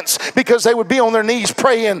pants, because they would be on their knees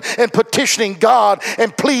praying and petitioning God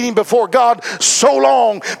and pleading before God so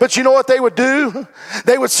long. But you know what they would do?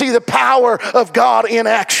 They would see the power of God in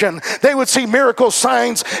action. They would see miracles,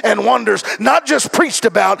 signs, and wonders. Not just preached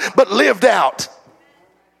about, but lived out.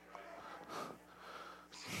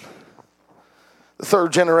 The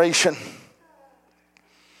third generation,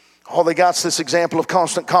 all they got's this example of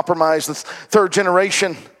constant compromise. The third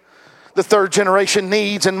generation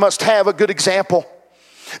needs and must have a good example.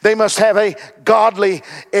 They must have a godly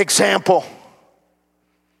example.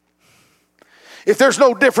 If there's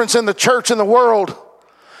no difference in the church and the world,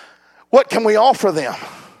 what can we offer them?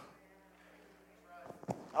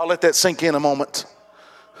 I'll let that sink in a moment.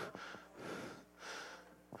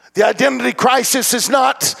 The identity crisis is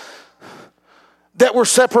not that we're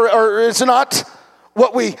separate, or it's not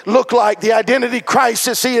what we look like. The identity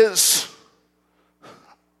crisis is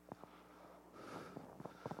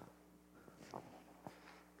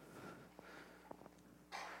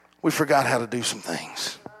we forgot how to do some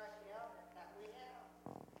things.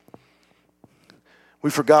 We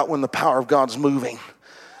forgot when the power of God's moving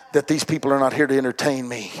that these people are not here to entertain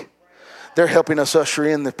me. They're helping us usher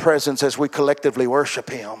in the presence as we collectively worship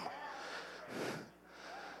Him.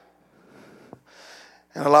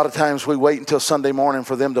 And a lot of times we wait until Sunday morning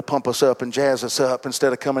for them to pump us up and jazz us up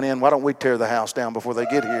instead of coming in. Why don't we tear the house down before they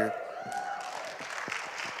get here?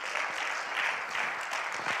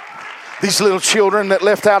 These little children that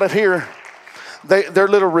left out of here, they're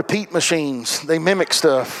little repeat machines. They mimic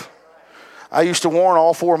stuff. I used to warn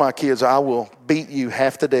all 4 of my kids, I will beat you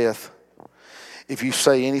half to death if you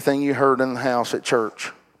say anything you heard in the house at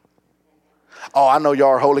church. Oh, I know y'all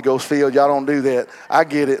are Holy Ghost filled. Y'all don't do that. I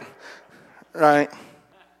get it. Right?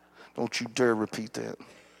 Don't you dare repeat that.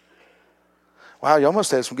 Wow, y'all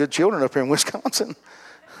must have some good children up here in Wisconsin.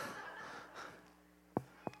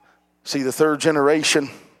 See, the third generation,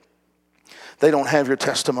 they don't have your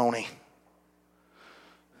testimony.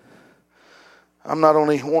 I'm not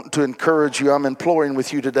only wanting to encourage you, I'm imploring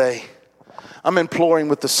with you today. I'm imploring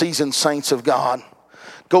with the seasoned saints of God.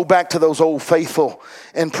 Go back to those old faithful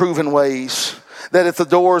and proven ways. That if the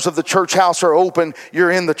doors of the church house are open, you're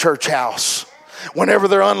in the church house. whenever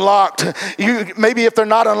they're unlocked. Maybe if they're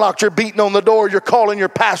not unlocked, you're beating on the door. You're calling your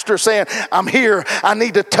pastor saying, I'm here. I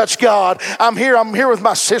need to touch God. I'm here with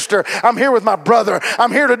my sister. I'm here with my brother.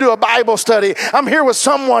 I'm here to do a Bible study. I'm here with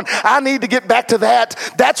someone. I need to get back to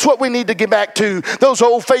that. That's what we need to get back to. Those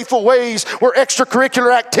old faithful ways where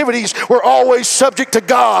extracurricular activities were always subject to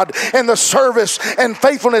God and the service and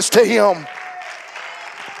faithfulness to Him.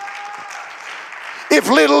 If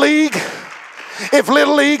Little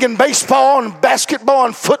League and baseball and basketball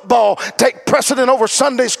and football take precedent over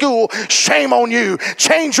Sunday school, shame on you.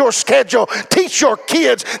 Change your schedule. Teach your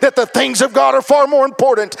kids that the things of God are far more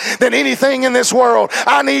important than anything in this world.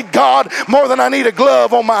 I need God more than I need a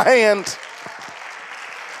glove on my hand.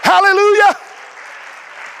 Hallelujah.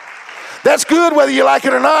 That's good whether you like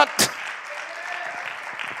it or not.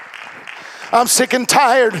 I'm sick and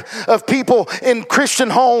tired of people in Christian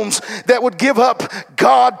homes that would give up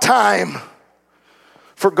God time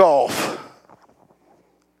for golf.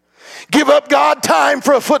 Give up God time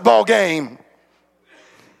for a football game.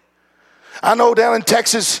 I know down in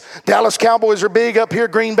Texas, Dallas Cowboys are big. Up here,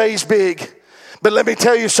 Green Bay's big. But let me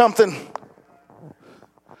tell you something.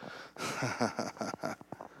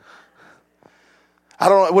 I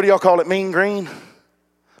don't know, what do y'all call it? Mean green?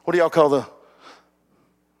 What do y'all call the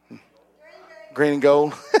green and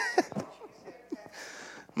gold?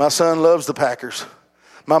 My son loves the Packers.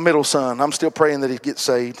 My middle son, I'm still praying that he gets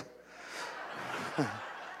saved.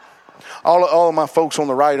 All of my folks on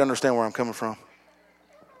the right understand where I'm coming from.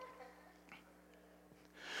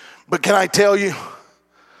 But can I tell you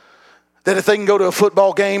that if they can go to a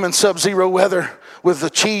football game in sub-zero weather with the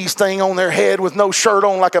cheese thing on their head with no shirt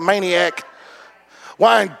on like a maniac,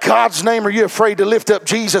 why in God's name are you afraid to lift up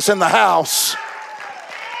Jesus in the house?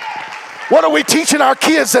 What are we teaching our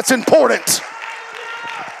kids that's important?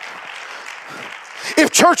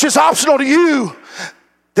 If church is optional to you,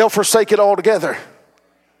 they'll forsake it altogether.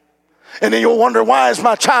 And then you'll wonder, why is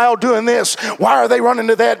my child doing this? Why are they running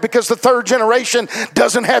to that? Because the third generation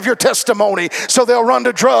doesn't have your testimony. So they'll run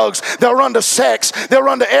to drugs. They'll run to sex. They'll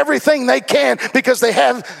run to everything they can because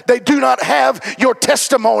they do not have your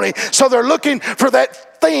testimony. So they're looking for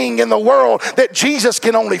that thing in the world that Jesus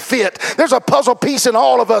can only fit. There's a puzzle piece in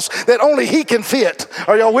all of us that only He can fit.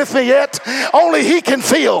 Are y'all with me yet? Only He can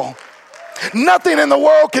fill. Nothing in the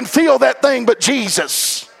world can fill that thing but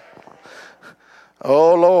Jesus.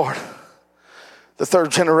 Oh, Lord. The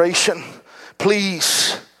third generation,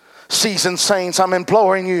 please, seasoned saints, I'm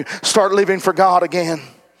imploring you, start living for God again.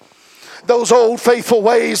 Those old faithful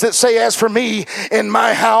ways that say, as for me and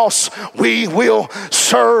my house, we will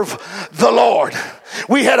serve the Lord.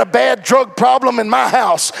 We had a bad drug problem in my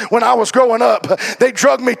house when I was growing up. They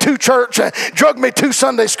drugged me to church, drugged me to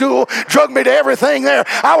Sunday school, drugged me to everything there.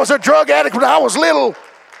 I was a drug addict when I was little.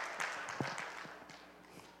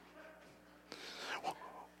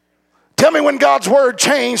 Tell me when God's word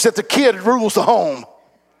changed that the kid rules the home.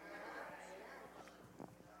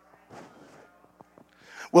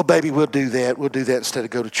 Well, baby, we'll do that. We'll do that instead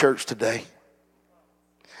of go to church today.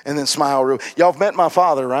 And then smile. Y'all have met my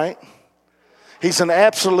father, right? He's an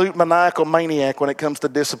absolute maniacal maniac when it comes to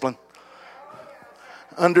discipline.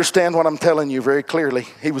 Understand what I'm telling you very clearly.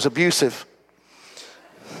 He was abusive.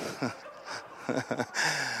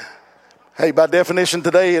 Hey, by definition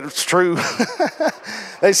today, it's true.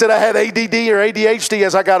 They said I had ADD or ADHD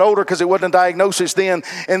as I got older because it wasn't a diagnosis then.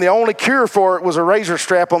 And the only cure for it was a razor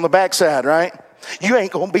strap on the backside, right? You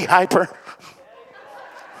ain't going to be hyper.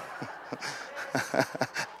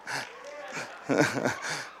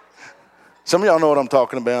 Some of y'all know what I'm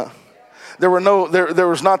talking about. There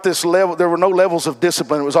was not this level. There were no levels of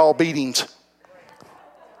discipline. It was all beatings.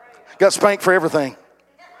 Got spanked for everything.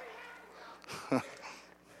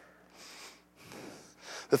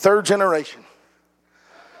 The third generation.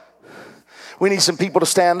 We need some people to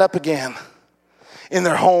stand up again in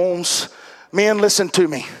their homes. Men, listen to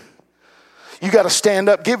me. You got to stand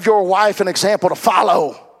up. Give your wife an example to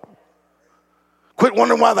follow. Quit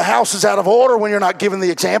wondering why the house is out of order when you're not giving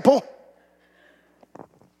the example.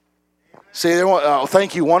 See, oh,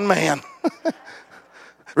 thank you, one man. The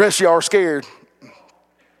rest of y'all are scared.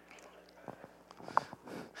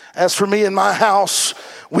 As for me and my house,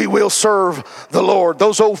 we will serve the Lord.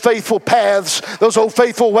 Those old faithful paths, those old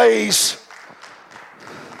faithful ways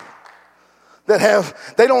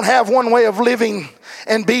they don't have one way of living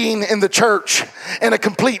and being in the church and a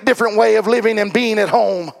complete different way of living and being at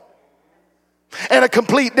home and a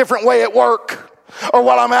complete different way at work or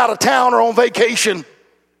while I'm out of town or on vacation.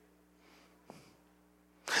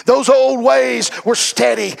 Those old ways were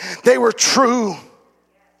steady. They were true.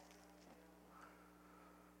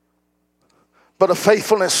 But a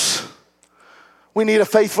faithfulness We need a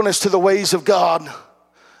faithfulness to the ways of God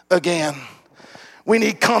again. We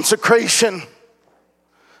need consecration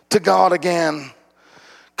to God again.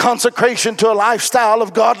 Consecration to a lifestyle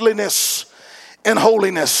of godliness and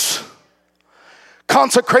holiness.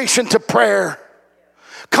 Consecration to prayer.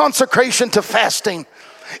 Consecration to fasting.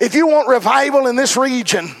 If you want revival in this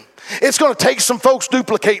region, it's going to take some folks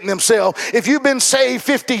duplicating themselves. If you've been saved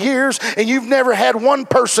 50 years and you've never had one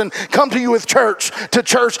person come to you with church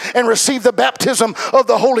and receive the baptism of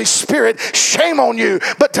the Holy Spirit, shame on you.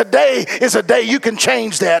 But today is a day you can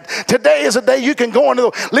change that. Today is a day you can go into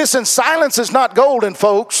the... Listen, silence is not golden,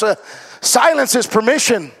 folks. Silence is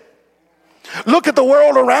permission. Look at the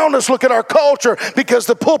world around us. Look at our culture, because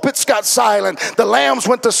the pulpits got silent. The lambs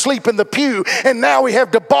went to sleep in the pew. And now we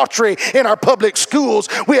have debauchery in our public schools.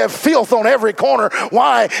 We have filth on every corner.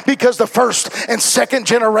 Why? Because the first and second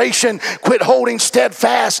generation quit holding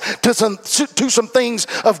steadfast to some things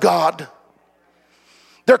of God.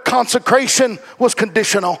 Their consecration was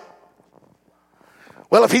conditional.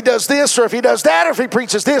 Well, if he does this, or if he does that, or if he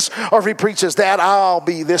preaches this, or if he preaches that, I'll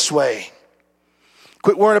be this way.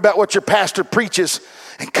 Quit worrying about what your pastor preaches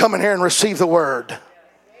and come in here and receive the word.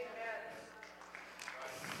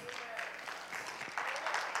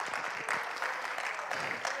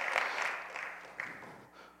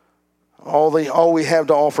 All we have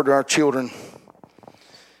to offer to our children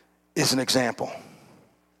is an example.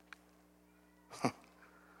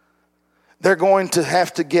 They're going to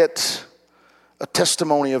have to get a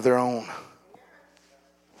testimony of their own.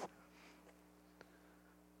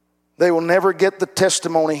 They will never get the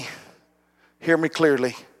testimony, hear me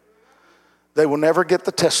clearly, they will never get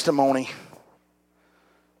the testimony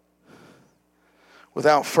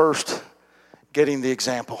without first getting the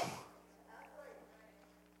example.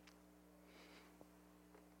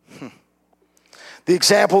 The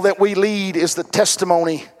example that we lead is the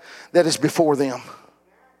testimony that is before them.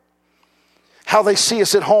 How they see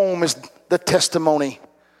us at home is the testimony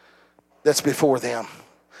that's before them.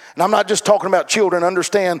 And I'm not just talking about children.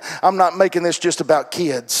 Understand, I'm not making this just about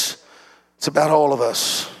kids. It's about all of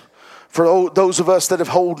us. For those of us that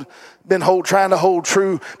have been trying to hold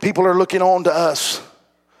true, people are looking on to us.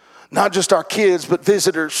 Not just our kids, but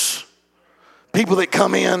visitors. People that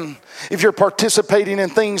come in. If you're participating in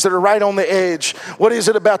things that are right on the edge, what is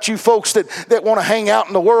it about you folks that want to hang out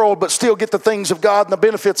in the world but still get the things of God and the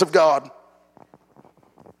benefits of God?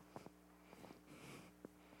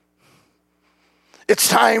 It's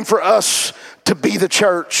time for us to be the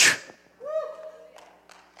church.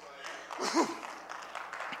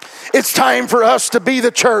 It's time for us to be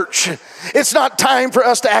the church. It's not time for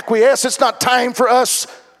us to acquiesce. It's not time for us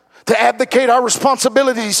to abdicate our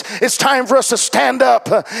responsibilities. It's time for us to stand up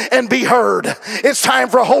and be heard. It's time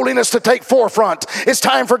for holiness to take forefront. It's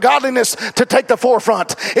time for godliness to take the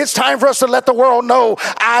forefront. It's time for us to let the world know,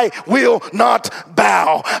 I will not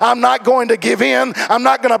bow. I'm not going to give in. I'm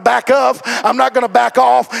not going to back up. I'm not going to back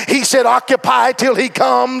off. He said, occupy till he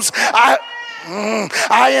comes.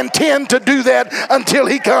 I intend to do that until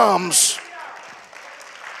he comes.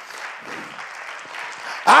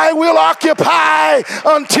 I will occupy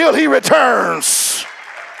until he returns.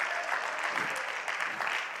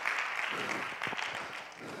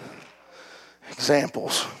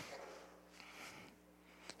 Examples.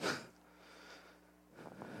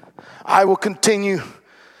 I will continue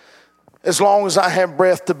as long as I have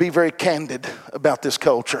breath to be very candid about this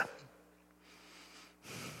culture.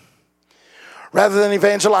 Rather than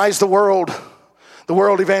evangelize the world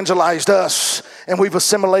evangelized us, and we've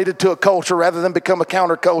assimilated to a culture rather than become a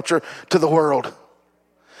counterculture to the world. And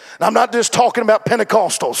I'm not just talking about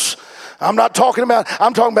Pentecostals. I'm talking about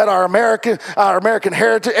our American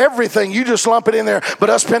heritage, everything. You just lump it in there. But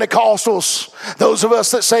us Pentecostals, those of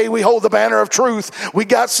us that say we hold the banner of truth, we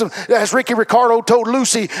got some, as Ricky Ricardo told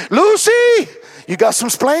Lucy, you got some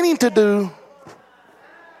splaining to do.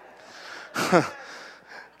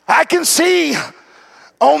 I can see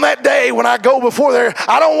on that day when I go before there,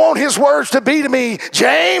 I don't want his words to be to me,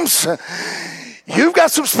 James, you've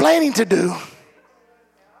got some splaining to do.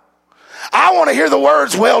 I want to hear the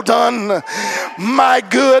words, well done, my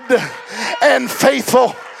good and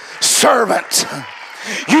faithful servant.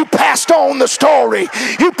 You passed on the story.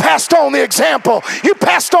 You passed on the example. You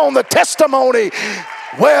passed on the testimony.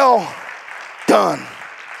 Well done.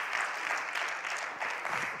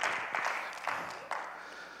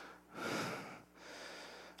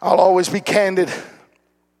 I'll always be candid.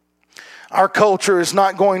 Our culture is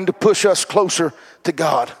not going to push us closer to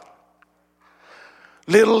God.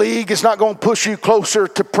 Little League is not going to push you closer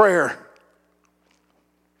to prayer.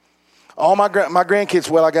 All my grandkids,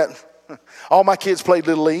 all my kids played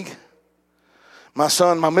Little League. My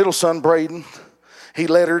middle son, Braden, He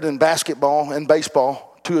lettered in basketball and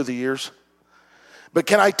baseball 2 of the years. But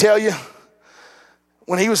can I tell you,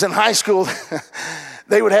 when he was in high school,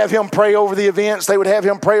 they would have him pray over the events. They would have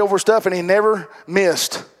him pray over stuff, and he never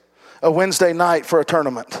missed a Wednesday night for a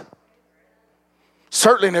tournament.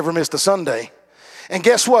 Certainly never missed a Sunday. And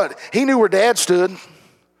guess what? He knew where Dad stood,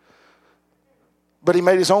 but he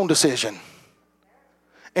made his own decision.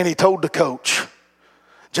 And he told the coach,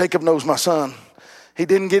 Jacob knows my son. He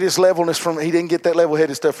didn't get his levelness from, he didn't get that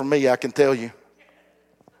level-headed stuff from me, I can tell you.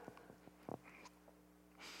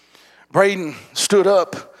 Braden stood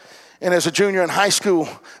up, and as a junior in high school,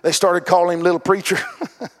 they started calling him Little Preacher.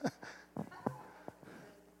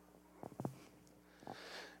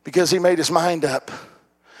 Because he made his mind up.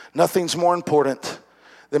 Nothing's more important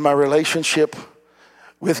than my relationship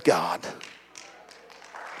with God.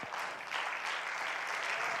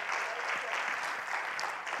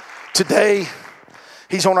 Today,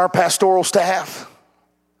 he's on our pastoral staff.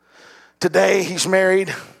 Today, he's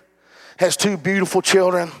married, has 2 beautiful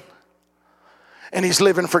children, and he's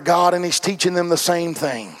living for God, and he's teaching them the same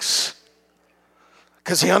things.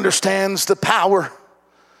 Because he understands the power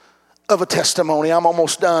of a testimony. I'm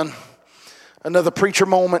almost done. Another preacher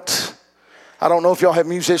moment. I don't know if y'all have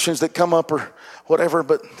musicians that come up or whatever,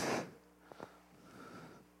 but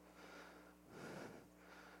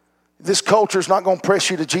this culture is not going to press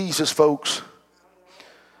you to Jesus, folks.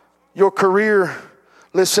 Your career,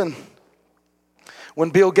 listen, when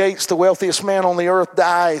Bill Gates, the wealthiest man on the earth,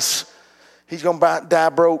 dies, he's going to die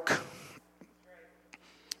broke.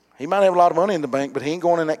 He might have a lot of money in the bank, but he ain't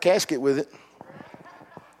going in that casket with it.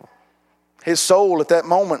 His soul at that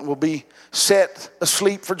moment will be set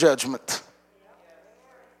asleep for judgment.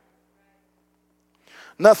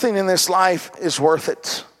 Nothing in this life is worth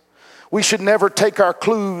it. We should never take our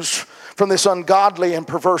clues from this ungodly and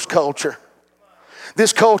perverse culture.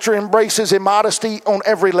 This culture embraces immodesty on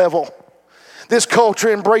every level. This culture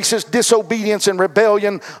embraces disobedience and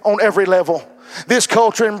rebellion on every level. This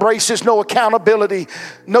culture embraces no accountability,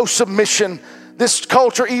 no submission. This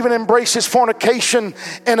culture even embraces fornication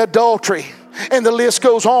and adultery. And the list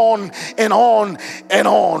goes on and on and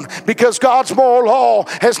on. Because God's moral law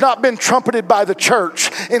has not been trumpeted by the church.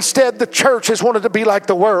 Instead, the church has wanted to be like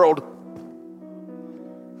the world.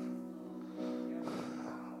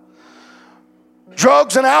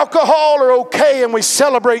 Drugs and alcohol are okay, and we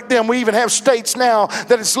celebrate them. We even have states now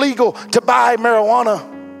that it's legal to buy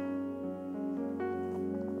marijuana.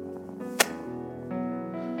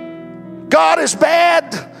 God is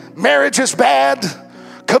bad. Marriage is bad.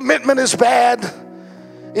 Commitment is bad.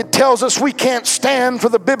 It tells us we can't stand for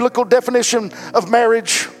the biblical definition of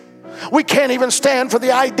marriage. We can't even stand for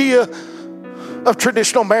the idea of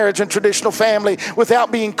traditional marriage and traditional family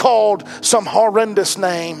without being called some horrendous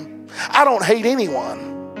name. I don't hate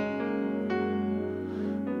anyone,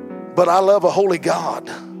 but I love a holy God.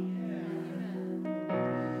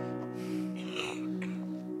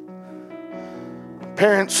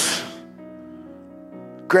 Parents,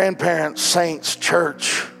 grandparents, saints,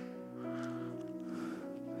 church,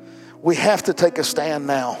 we have to take a stand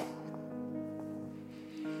now.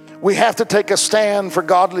 We have to take a stand for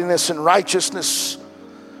godliness and righteousness,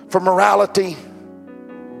 for morality,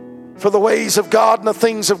 for the ways of God and the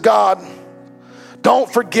things of God.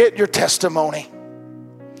 Don't forget your testimony.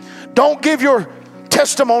 Don't give your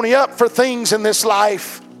testimony up for things in this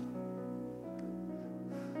life.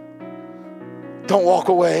 Don't walk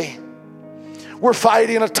away. We're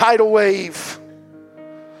fighting a tidal wave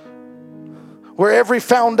where every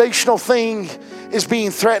foundational thing is being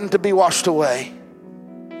threatened to be washed away.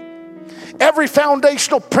 Every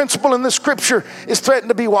foundational principle in the scripture is threatened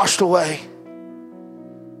to be washed away.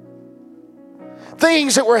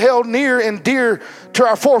 Things that were held near and dear to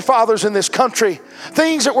our forefathers in this country,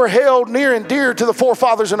 things that were held near and dear to the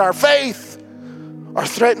forefathers in our faith, are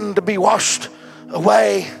threatened to be washed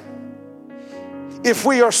away. If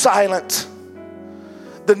we are silent,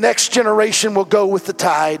 the next generation will go with the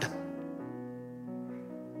tide.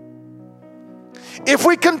 If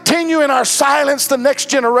we continue in our silence, the next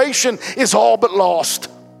generation is all but lost.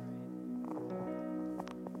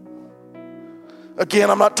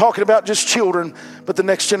 Again, I'm not talking about just children, but the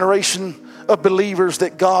next generation of believers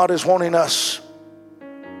that God is wanting us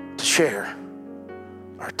to share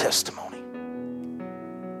our testimony.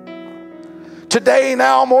 Today,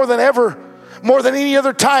 now more than ever, more than any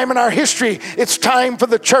other time in our history, it's time for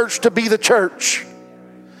the church to be the church.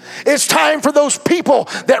 It's time for those people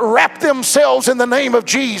that wrap themselves in the name of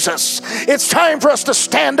Jesus. It's time for us to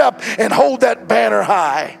stand up and hold that banner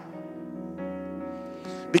high.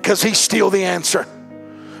 Because he's still the answer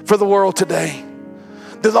for the world today.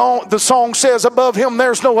 The song says, above him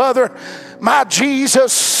there's no other. My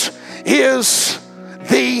Jesus is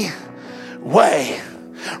the way.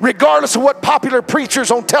 Regardless of what popular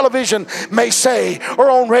preachers on television may say,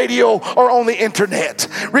 or on radio, or on the internet,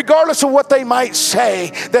 regardless of what they might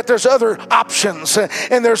say, that there's other options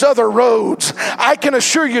and there's other roads, I can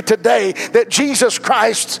assure you today that Jesus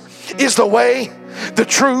Christ is the way, the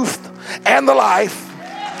truth, and the life.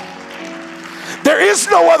 There is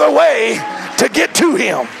no other way to get to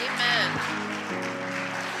him. Amen.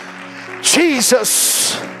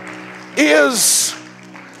 Jesus is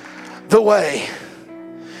the way.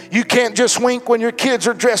 You can't just wink when your kids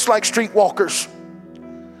are dressed like streetwalkers.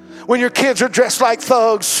 When your kids are dressed like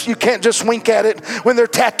thugs, you can't just wink at it. When they're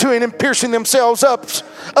tattooing and piercing themselves up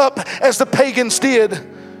as the pagans did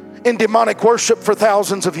in demonic worship for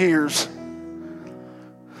thousands of years.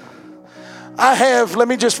 Let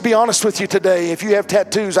me just be honest with you today. If you have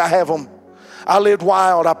tattoos, I have them. I lived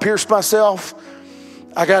wild. I pierced myself.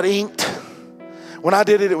 I got inked. When I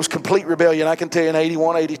did it, it was complete rebellion. I can tell you in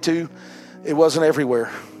 81, 82, it wasn't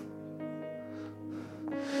everywhere.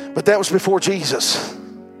 But that was before Jesus.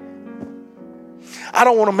 I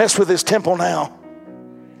don't want to mess with this temple now.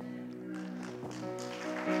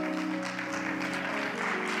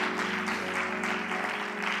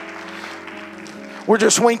 We're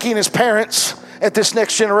just winking as parents at this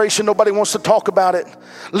next generation. Nobody wants to talk about it.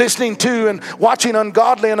 Listening to and watching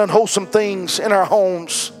ungodly and unwholesome things in our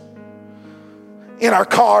homes, in our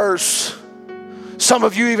cars. Some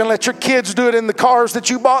of you even let your kids do it in the cars that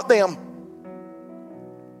you bought them.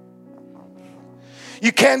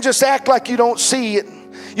 You can't just act like you don't see it.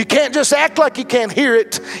 You can't just act like you can't hear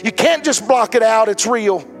it. You can't just block it out. It's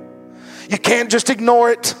real. You can't just ignore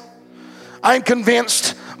it. I'm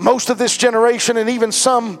convinced most of this generation, and even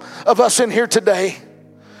some of us in here today,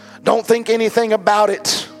 don't think anything about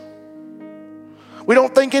it. We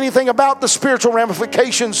don't think anything about the spiritual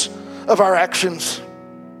ramifications of our actions.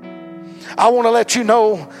 I want to let you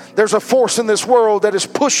know there's a force in this world that is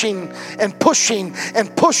pushing and pushing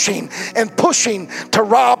and pushing and pushing to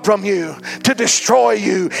rob from you, to destroy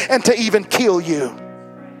you, and to even kill you.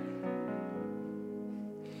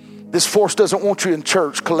 This force doesn't want you in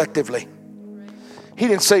church collectively. He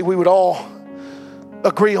didn't say we would all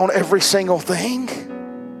agree on every single thing.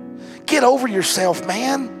 Get over yourself,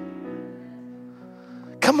 man.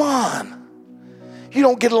 Come on. You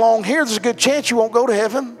don't get along here, there's a good chance you won't go to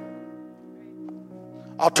heaven.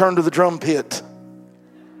 I'll turn to the drum pit.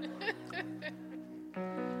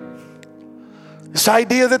 This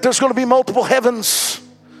idea that there's going to be multiple heavens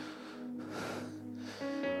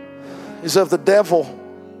is of the devil.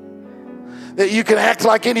 That you can act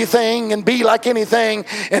like anything and be like anything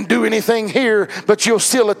and do anything here, but you'll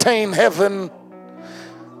still attain heaven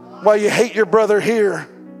while you hate your brother here.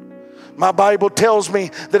 My Bible tells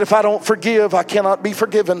me that if I don't forgive, I cannot be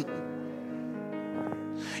forgiven.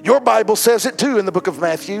 Your Bible says it too in the book of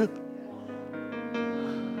Matthew.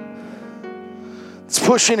 It's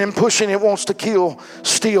pushing and pushing. It wants to kill,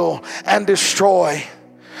 steal, and destroy.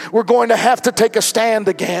 We're going to have to take a stand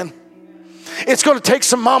again. It's going to take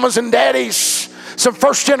some mamas and daddies, some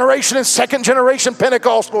first generation and second generation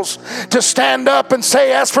Pentecostals to stand up and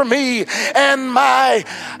say, as for me and my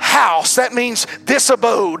house, that means this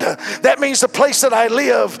abode. That means the place that I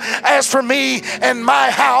live. As for me and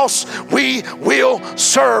my house, we will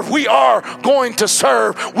serve. We are going to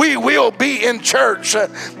serve. We will be in church.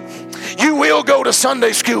 You will go to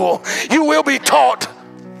Sunday school. You will be taught.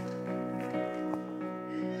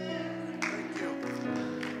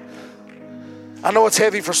 I know it's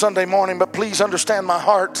heavy for Sunday morning, but please understand my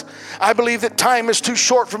heart. I believe that time is too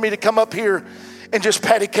short for me to come up here and just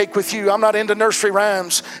patty cake with you. I'm not into nursery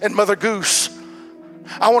rhymes and Mother Goose.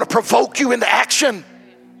 I want to provoke you into action.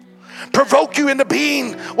 Provoke you into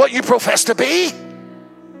being what you profess to be.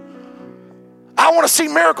 I want to see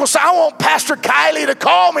miracles. I want Pastor Kylie to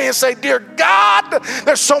call me and say, dear God,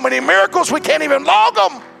 there's so many miracles we can't even log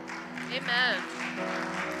them. Amen.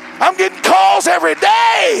 I'm getting calls every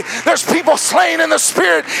day. There's people slain in the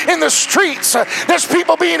spirit in the streets. There's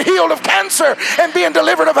people being healed of cancer and being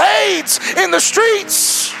delivered of AIDS in the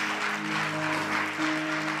streets.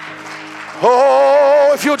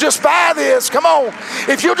 Oh, if you'll just buy this, come on.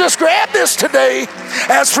 If you'll just grab this today.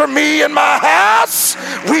 As for me and my house,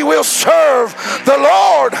 we will serve the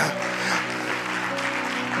Lord.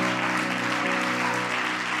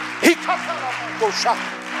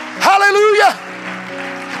 Hallelujah.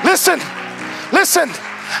 Listen,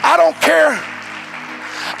 I don't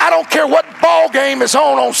care what ball game is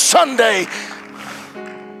on Sunday.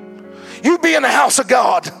 You be in the house of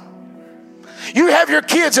God. You have your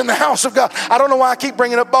kids in the house of God. I don't know why I keep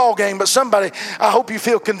bringing up ball game, but somebody, I hope you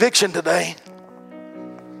feel conviction today.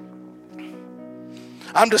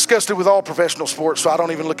 I'm disgusted with all professional sports, so I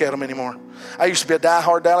don't even look at them anymore. I used to be a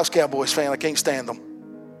diehard Dallas Cowboys fan. I can't stand them.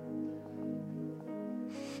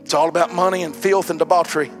 It's all about money and filth and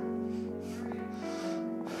debauchery.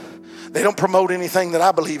 They don't promote anything that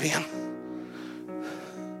I believe in.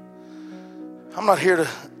 I'm not here to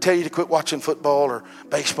tell you to quit watching football or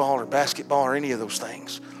baseball or basketball or any of those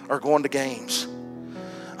things or going to games.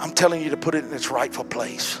 I'm telling you to put it in its rightful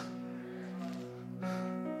place.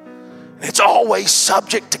 And it's always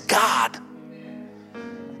subject to God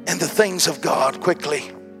and the things of God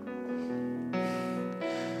quickly.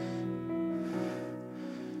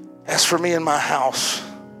 As for me and my house,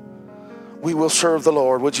 we will serve the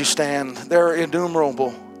Lord. Would you stand? There are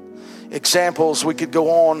innumerable examples. We could go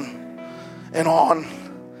on and on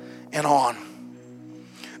and on.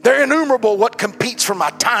 They're innumerable what competes for my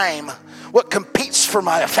time, what competes for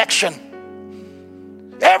my affection.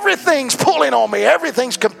 Everything's pulling on me.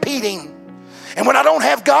 Everything's competing. And when I don't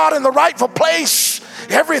have God in the rightful place,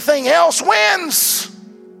 everything else wins.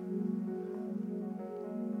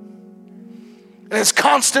 And it's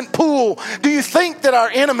constant pull. Do you think that our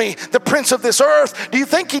enemy, the prince of this earth, do you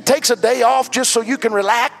think he takes a day off just so you can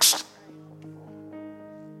relax?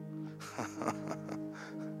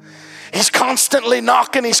 He's constantly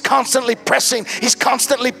knocking, he's constantly pressing, he's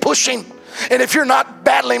constantly pushing. And if you're not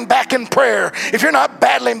battling back in prayer, if you're not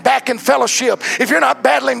battling back in fellowship, if you're not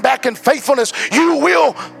battling back in faithfulness, you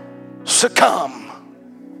will succumb.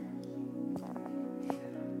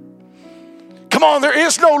 Come on, there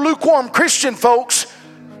is no lukewarm Christian, folks.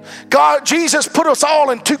 Jesus put us all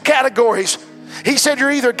in two categories. He said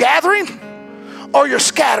you're either gathering or you're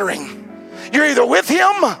scattering. You're either with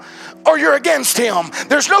him or you're against him.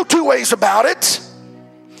 There's no two ways about it.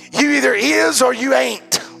 You either is or you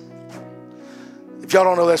ain't. If y'all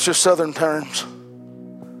don't know, that's just Southern terms.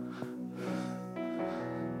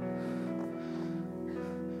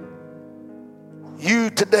 You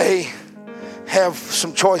today have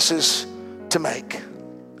some choices to make.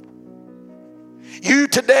 You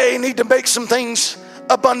today need to make some things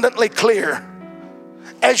abundantly clear.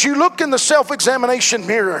 As you look in the self-examination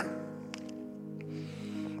mirror,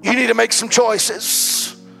 you need to make some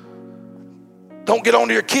choices. Don't get on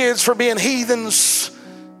to your kids for being heathens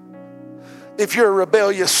if you're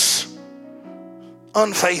rebellious,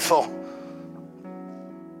 unfaithful.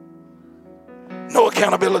 No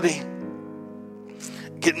accountability.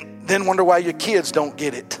 Then wonder why your kids don't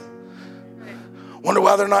get it. Wonder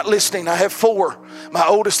why they're not listening. I have 4. My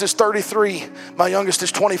oldest is 33. My youngest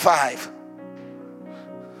is 25.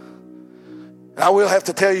 And I will have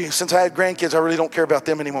to tell you, since I had grandkids, I really don't care about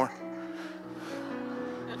them anymore.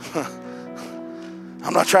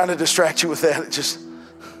 I'm not trying to distract you with that.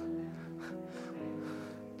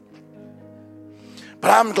 But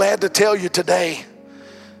I'm glad to tell you today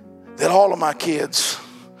that all of my kids,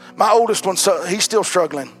 my oldest one, he's still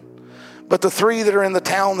struggling. But the 3 that are in the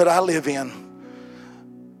town that I live in,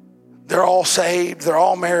 they're all saved. They're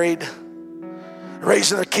all married.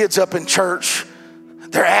 Raising their kids up in church.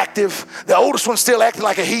 They're active. The oldest one's still acting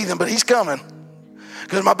like a heathen, but he's coming.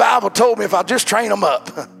 Because my Bible told me if I'll just train them up,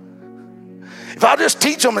 if I'll just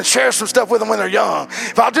teach them and share some stuff with them when they're young,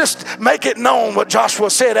 if I'll just make it known what Joshua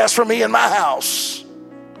said, as for me and my house,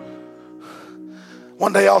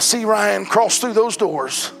 one day I'll see Ryan cross through those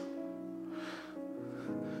doors.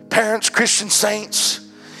 Parents, Christian saints,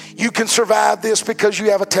 you can survive this because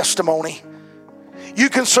you have a testimony. You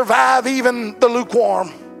can survive even the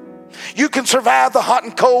lukewarm. You can survive the hot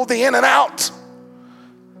and cold, the in and out.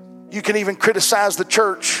 You can even criticize the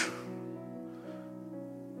church.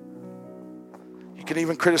 You can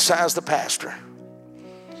even criticize the pastor.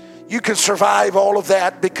 You can survive all of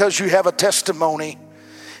that because you have a testimony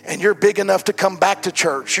and you're big enough to come back to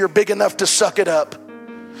church. You're big enough to suck it up.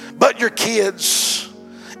 But your kids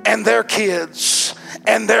and their kids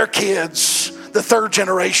and their kids, the third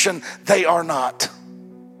generation, they are not.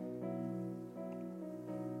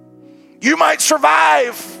 You might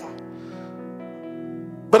survive,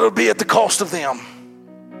 but it'll be at the cost of them.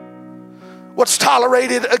 What's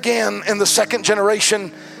tolerated again in the second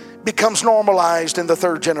generation becomes normalized in the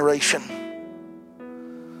third generation.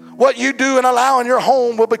 What you do and allow in your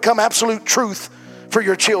home will become absolute truth for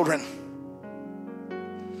your children.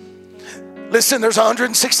 Listen, there's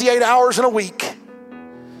 168 hours in a week,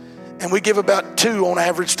 and we give about 2 on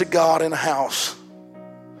average to God in a house.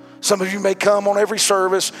 Some of you may come on every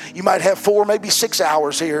service. You might have 4, maybe 6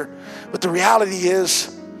 hours here. But the reality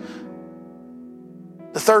is,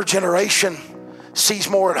 the third generation sees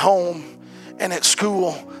more at home and at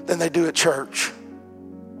school than they do at church?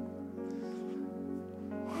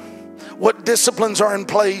 What disciplines are in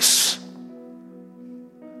place?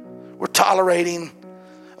 We're tolerating.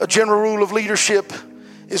 A general rule of leadership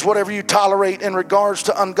is whatever you tolerate in regards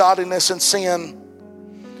to ungodliness and sin,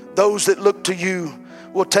 those that look to you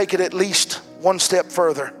will take it at least one step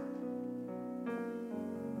further.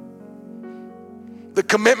 The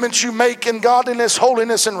commitments you make in godliness,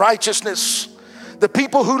 holiness, and righteousness, the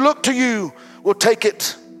people who look to you will take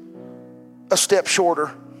it a step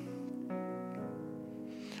shorter.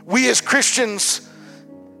 We as Christians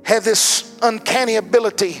have this uncanny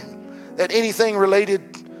ability that anything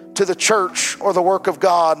related to the church or the work of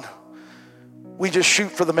God, we just shoot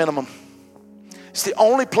for the minimum. It's the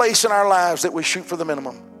only place in our lives that we shoot for the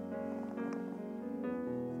minimum.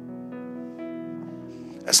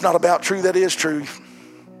 That's not about true, that is true.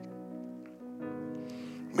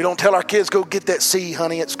 We don't tell our kids, go get that C,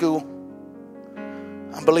 honey, at school.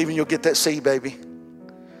 I'm believing you'll get that C, baby.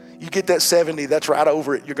 You get that 70, that's right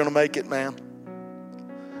over it. You're going to make it, man.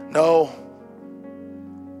 No.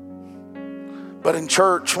 But in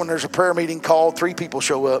church, when there's a prayer meeting called, 3 people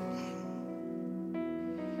show up.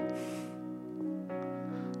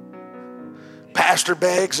 Pastor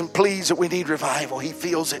begs and pleads that we need revival. He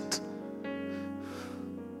feels it.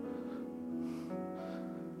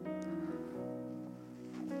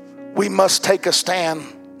 We must take a stand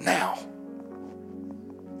now.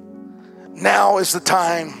 Now is the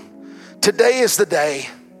time. Today is the day.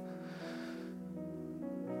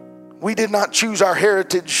 We did not choose our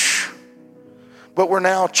heritage, but we're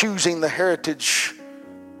now choosing the heritage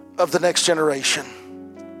of the next generation.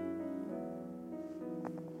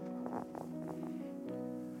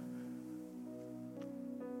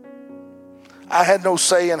 I had no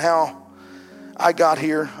say in how I got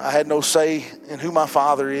here. I had no say in who my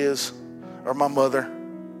father is or my mother.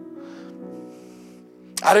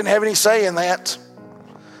 I didn't have any say in that.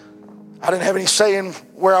 I didn't have any say in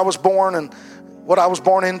where I was born and what I was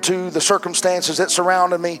born into, the circumstances that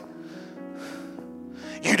surrounded me.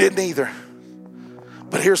 You didn't either.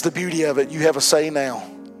 But here's the beauty of it. You have a say now.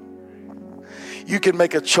 You can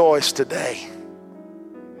make a choice today.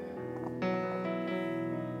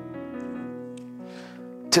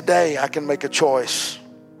 Today I can make a choice.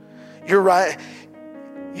 You're right.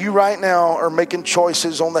 You right now are making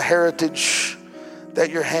choices on the heritage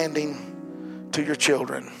that you're handing to your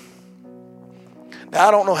children. Now,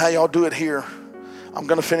 I don't know how y'all do it here. I'm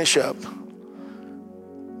going to finish up.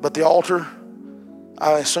 But the altar,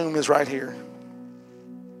 I assume, is right here.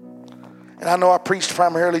 And I know I preached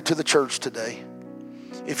primarily to the church today.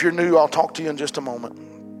 If you're new, I'll talk to you in just a moment.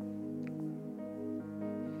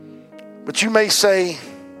 But you may say,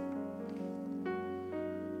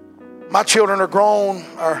 my children are grown,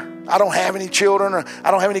 or I don't have any children, or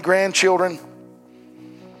I don't have any grandchildren.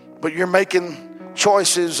 But you're making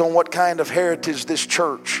choices on what kind of heritage this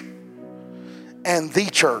church and the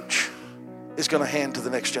church is going to hand to the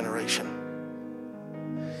next generation.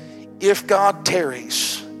 If God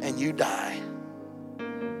tarries and you die,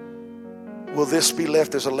 will this be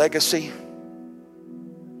left as a legacy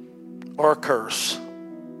or a curse?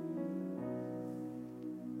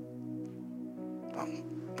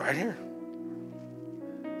 Right here.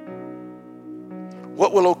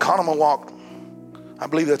 What will Oconomowoc, I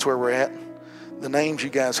believe that's where we're at. The names you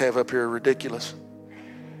guys have up here are ridiculous.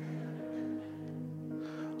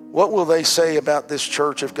 What will they say about this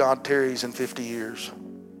church if God tarries in 50 years?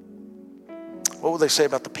 What will they say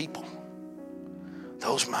about the people?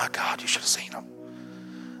 Those, my God, you should have seen them.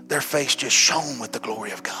 Their face just shone with the glory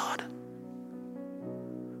of God.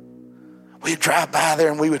 We'd drive by there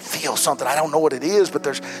and we would feel something. I don't know what it is, but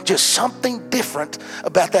there's just something different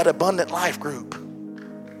about that Abundant Life group.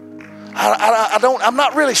 I'm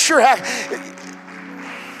not really sure how.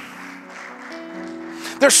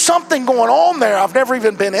 There's something going on there. I've never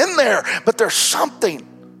even been in there, but there's something.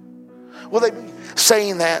 Will they be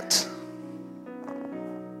saying that?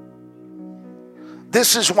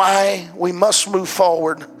 This is why we must move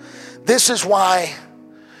forward. This is why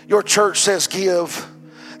your church says give.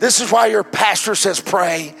 This is why your pastor says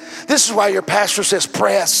pray. This is why your pastor says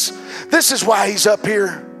press. This is why he's up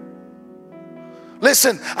here.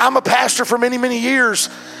 Listen, I'm a pastor for many, many years.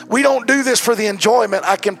 We don't do this for the enjoyment,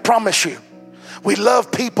 I can promise you. We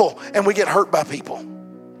love people and we get hurt by people.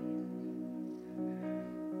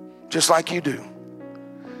 Just like you do.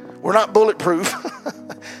 We're not bulletproof.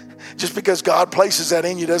 Just because God places that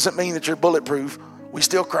in you doesn't mean that you're bulletproof. We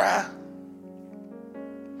still cry.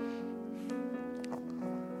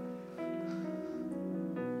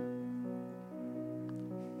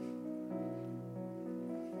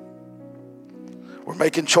 We're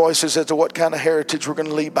making choices as to what kind of heritage we're going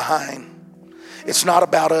to leave behind. It's not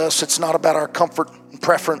about us. It's not about our comfort and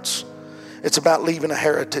preference. It's about leaving a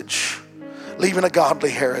heritage, leaving a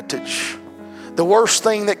godly heritage. The worst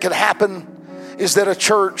thing that could happen is that in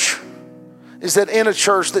a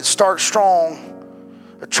church that starts strong,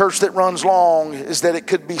 a church that runs long, is that it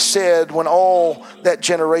could be said when all that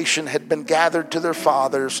generation had been gathered to their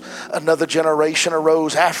fathers, another generation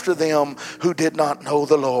arose after them who did not know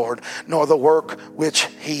the Lord, nor the work which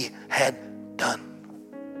he had done.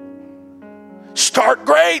 Start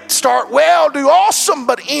great, start well, do awesome,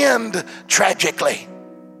 but end tragically.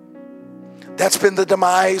 That's been the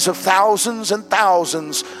demise of thousands and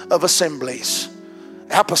thousands of assemblies.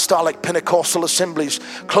 Apostolic Pentecostal assemblies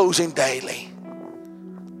closing daily.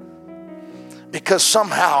 Because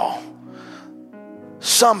somehow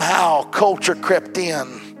culture crept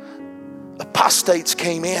in. Apostates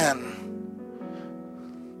came in.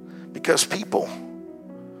 Because people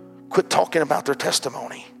quit talking about their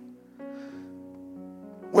testimony.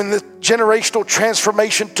 When the generational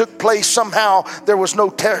transformation took place, somehow there was no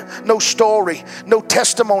story, no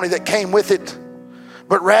testimony that came with it,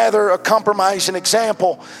 but rather a compromising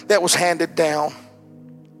example that was handed down.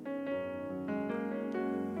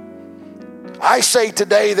 I say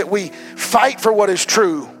today that we fight for what is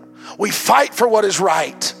true. We fight for what is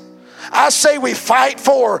right. I say we fight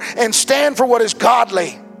for and stand for what is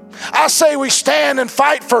godly. I say we stand and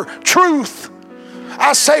fight for truth.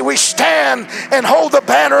 I say we stand and hold the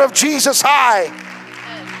banner of Jesus high.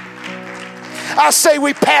 I say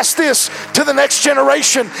we pass this to the next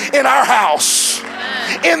generation in our house,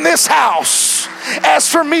 in this house. As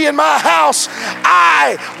for me and my house,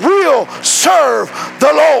 I will serve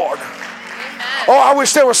the Lord. Oh, I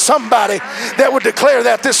wish there was somebody that would declare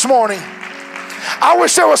that this morning. I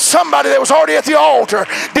wish there was somebody that was already at the altar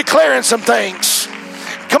declaring some things.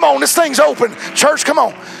 Come on, this thing's open. Church, come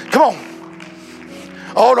on. Come on.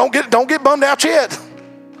 Oh, don't get bummed out yet.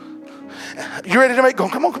 You ready to go?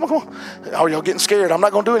 Come on. Oh, y'all getting scared. I'm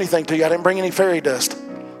not going to do anything to you. I didn't bring any fairy dust.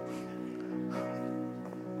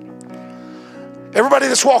 Everybody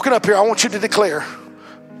that's walking up here, I want you to declare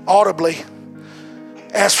audibly,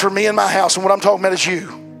 as for me and my house, and what I'm talking about is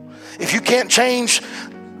you. If you can't change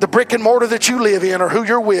the brick and mortar that you live in or who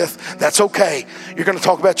you're with, that's okay. You're going to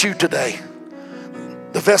talk about you today.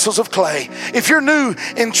 The vessels of clay. If you're new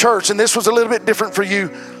in church and this was a little bit different for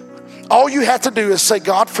you, all you have to do is say,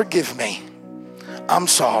 God, forgive me. I'm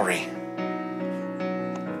sorry.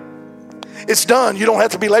 It's done. You don't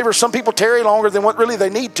have to belabor. Some people tarry longer than what really they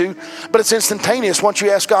need to, but it's instantaneous once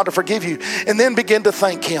you ask God to forgive you. And then begin to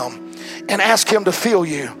thank Him and ask Him to fill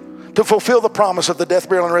you, to fulfill the promise of the death,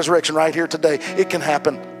 burial, and resurrection right here today. It can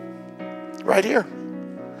happen right here.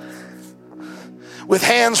 With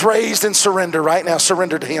hands raised in surrender right now.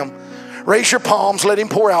 Surrender to Him. Raise your palms. Let Him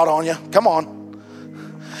pour out on you. Come on,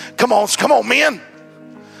 men.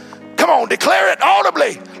 Come on, declare it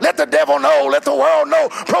audibly. Let the devil know. Let the world know.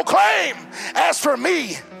 Proclaim, as for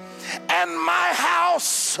me and my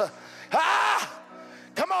house.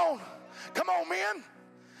 Come on, men.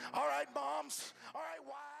 All right, moms. All right,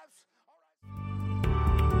 wives.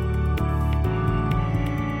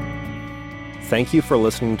 Thank you for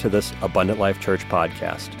listening to this Abundant Life Church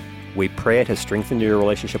podcast. We pray it has strengthened your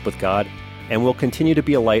relationship with God and will continue to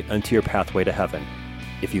be a light unto your pathway to heaven.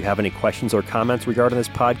 If you have any questions or comments regarding this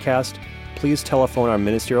podcast, please telephone our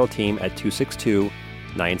ministerial team at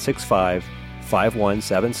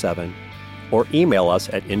 262-965-5177 or email us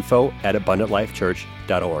at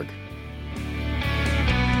info@abundantlifechurch.org.